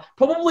lineup,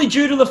 probably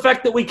due to the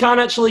fact that we can't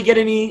actually get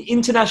any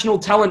international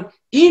talent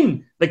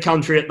in the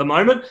country at the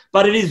moment,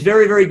 but it is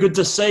very, very good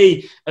to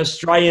see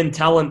Australian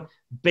talent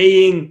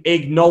being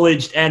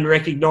acknowledged and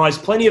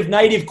recognised. Plenty of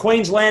native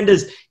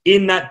Queenslanders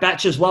in that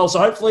batch as well, so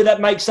hopefully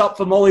that makes up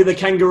for Molly the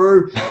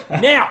Kangaroo.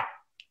 Now,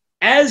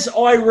 as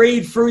I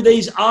read through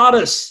these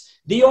artists,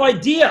 the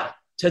idea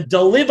to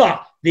deliver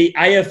the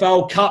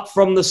AFL Cup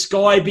from the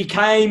sky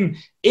became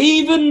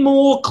even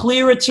more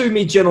clearer to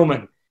me,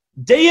 gentlemen.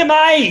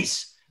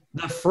 DMAs,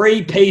 the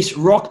three-piece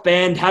rock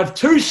band, have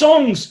 2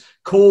 songs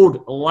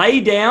called Lay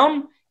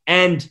Down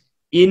and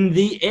In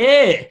the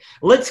Air.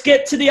 Let's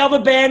get to the other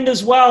band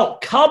as well.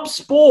 Cub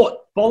Sport,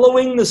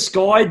 following the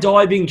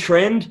skydiving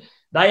trend,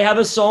 they have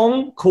a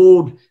song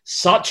called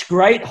Such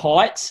Great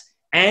Heights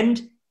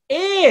and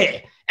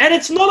Air. And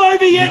it's not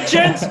over yet,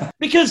 gents,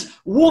 because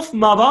Wolf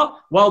Mother,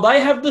 well, they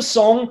have the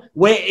song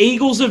Where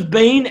Eagles Have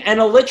Been, and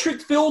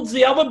Electric Field's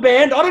the other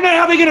band. I don't know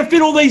how they're going to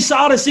fit all these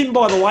artists in,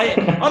 by the way.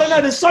 I don't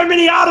know. There's so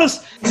many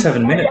artists.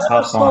 7 minutes,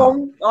 half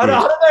time. I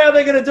don't know how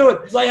they're going to do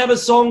it. They have a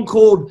song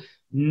called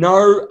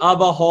No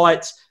Other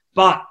Heights,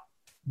 but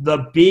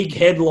the big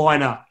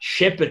headliner,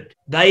 Shepherd,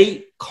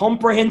 they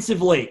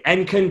comprehensively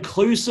and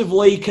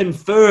conclusively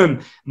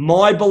confirm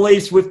my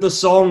beliefs with the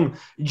song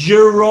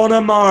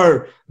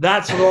Geronimo.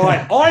 That's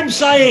right. I'm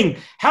saying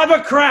have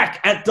a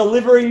crack at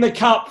delivering the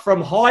cup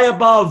from high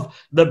above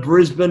the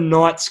Brisbane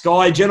night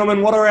sky.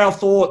 Gentlemen, what are our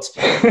thoughts?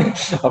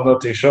 I'm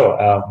not too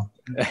sure.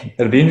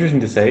 It'll be interesting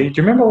to see.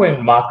 Do you remember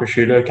when Mark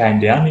Prosciutto came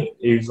down?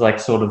 He was like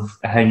sort of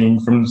hanging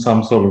from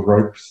some sort of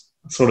ropes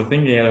sort of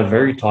thing. He had a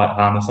very tight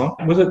harness on.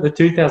 Was it the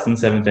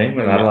 2017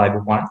 when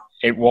Adelaide won?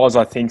 It was,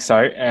 I think so.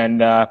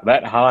 And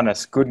that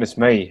harness, goodness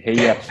me,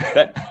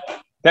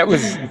 that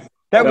was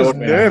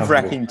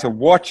nerve-wracking to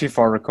watch, if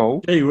I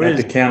recall. Gee whiz.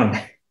 Had to count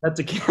them. Had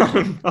to count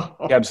them.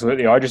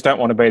 Absolutely. I just don't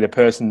want to be the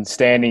person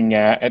standing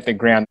at the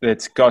ground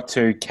that's got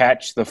to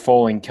catch the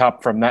falling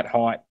cup from that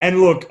height. And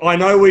look, I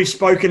know we've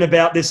spoken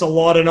about this a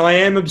lot, and I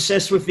am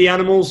obsessed with the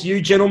animals. You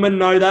gentlemen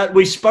know that.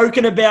 We've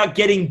spoken about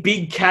getting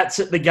big cats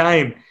at the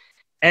game.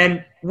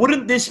 And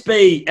wouldn't this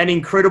be an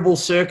incredible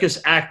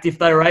circus act if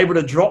they were able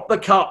to drop the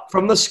cup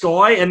from the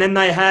sky and then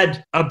they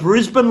had a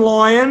Brisbane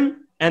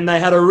Lion and they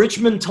had a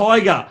Richmond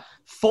Tiger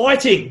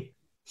fighting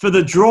for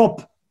the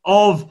drop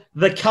of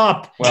the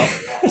cup?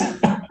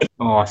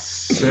 Well,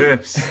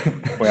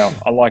 Serps. Well,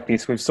 I like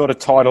this. We've sort of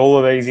tied all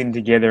of these in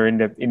together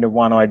into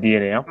one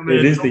idea now.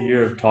 It is the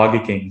year of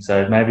Tiger King,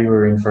 so maybe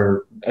we're in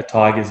for a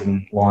Tigers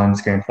and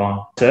Lions grand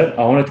final. So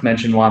I wanted to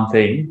mention one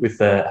thing with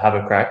the Have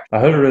a Crack. I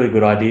heard a really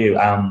good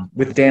idea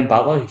with Dan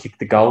Butler, who kicked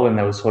the goal, and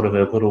there was sort of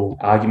a little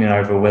argument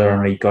over whether or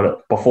not he got it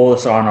before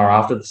the siren or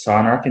after the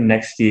siren. I reckon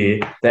next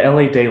year the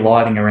LED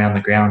lighting around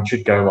the ground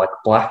should go like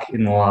black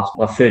in the last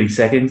 30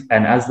 seconds,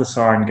 and as the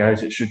siren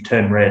goes, it should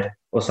turn red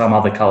or some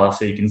other colour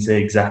so you can see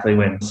exactly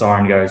when the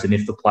siren goes and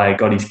if the player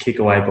got his kick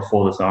away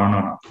before the siren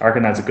or not. I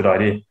reckon that's a good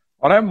idea.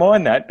 I don't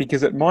mind that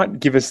because it might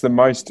give us the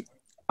most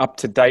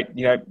up-to-date,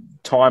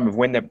 time of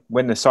when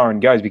the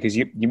siren goes, because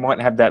you might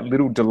have that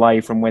little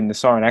delay from when the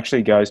siren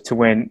actually goes to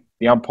when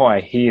the umpire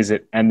hears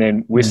it and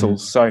then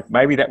whistles. So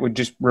maybe that would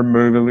just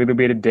remove a little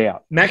bit of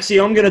doubt.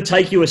 Maxi, I'm going to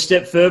take you a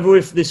step further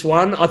with this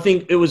one. I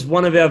think it was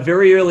one of our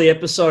very early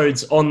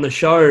episodes on the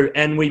show,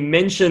 and we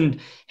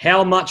mentioned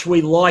how much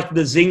we like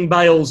the zing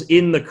bails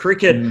in the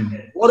cricket.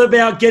 What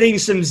about getting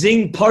some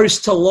zing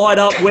posts to light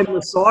up when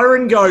the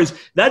siren goes?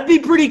 That'd be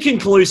pretty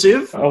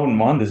conclusive. I wouldn't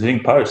mind the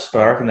zing posts,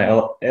 but I reckon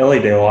the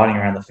LED lighting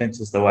around the fence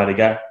is the way to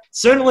go.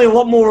 Certainly a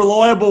lot more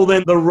reliable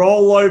than the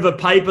rollover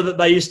paper that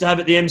they used to have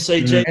at the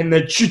MCG. And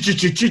the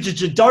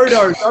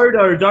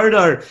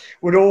Dodo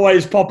would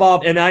always pop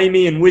up, and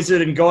Amy and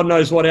Wizard and God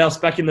knows what else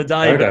back in the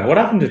day. Dodo. What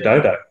happened to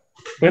Dodo?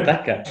 Where'd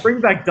that go?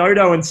 Bring back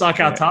Dodo and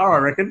Sakatara, I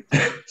reckon.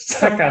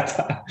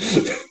 Sakata.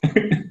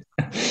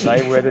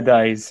 They were the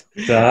days.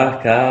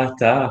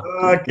 Sakata.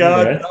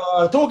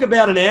 Talk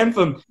about an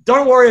anthem.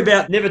 Don't worry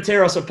about Never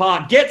Tear Us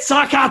Apart. Get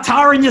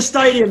Sakatara in your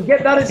stadium.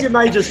 Get that as your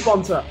major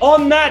sponsor.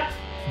 On that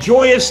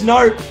joyous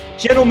note,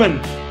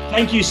 gentlemen,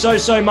 thank you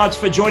so much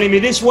for joining me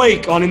this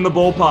week on In the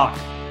Ballpark.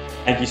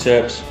 Thank you,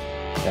 Serps.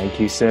 Thank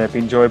you, Serp.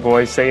 Enjoy,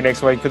 boys. See you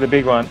next week for the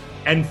big one.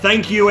 And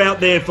thank you out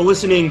there for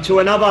listening to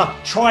another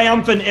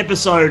triumphant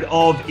episode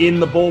of In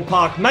the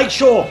Ballpark. Make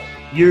sure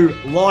you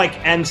like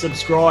and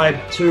subscribe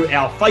to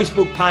our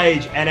Facebook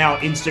page and our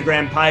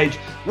Instagram page.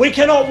 We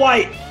cannot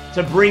wait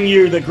to bring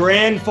you the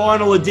grand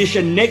final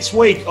edition next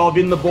week of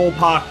In the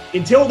Ballpark.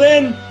 Until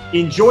then,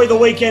 enjoy the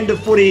weekend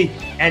of footy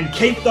and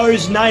keep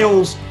those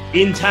nails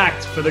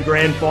intact for the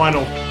grand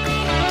final.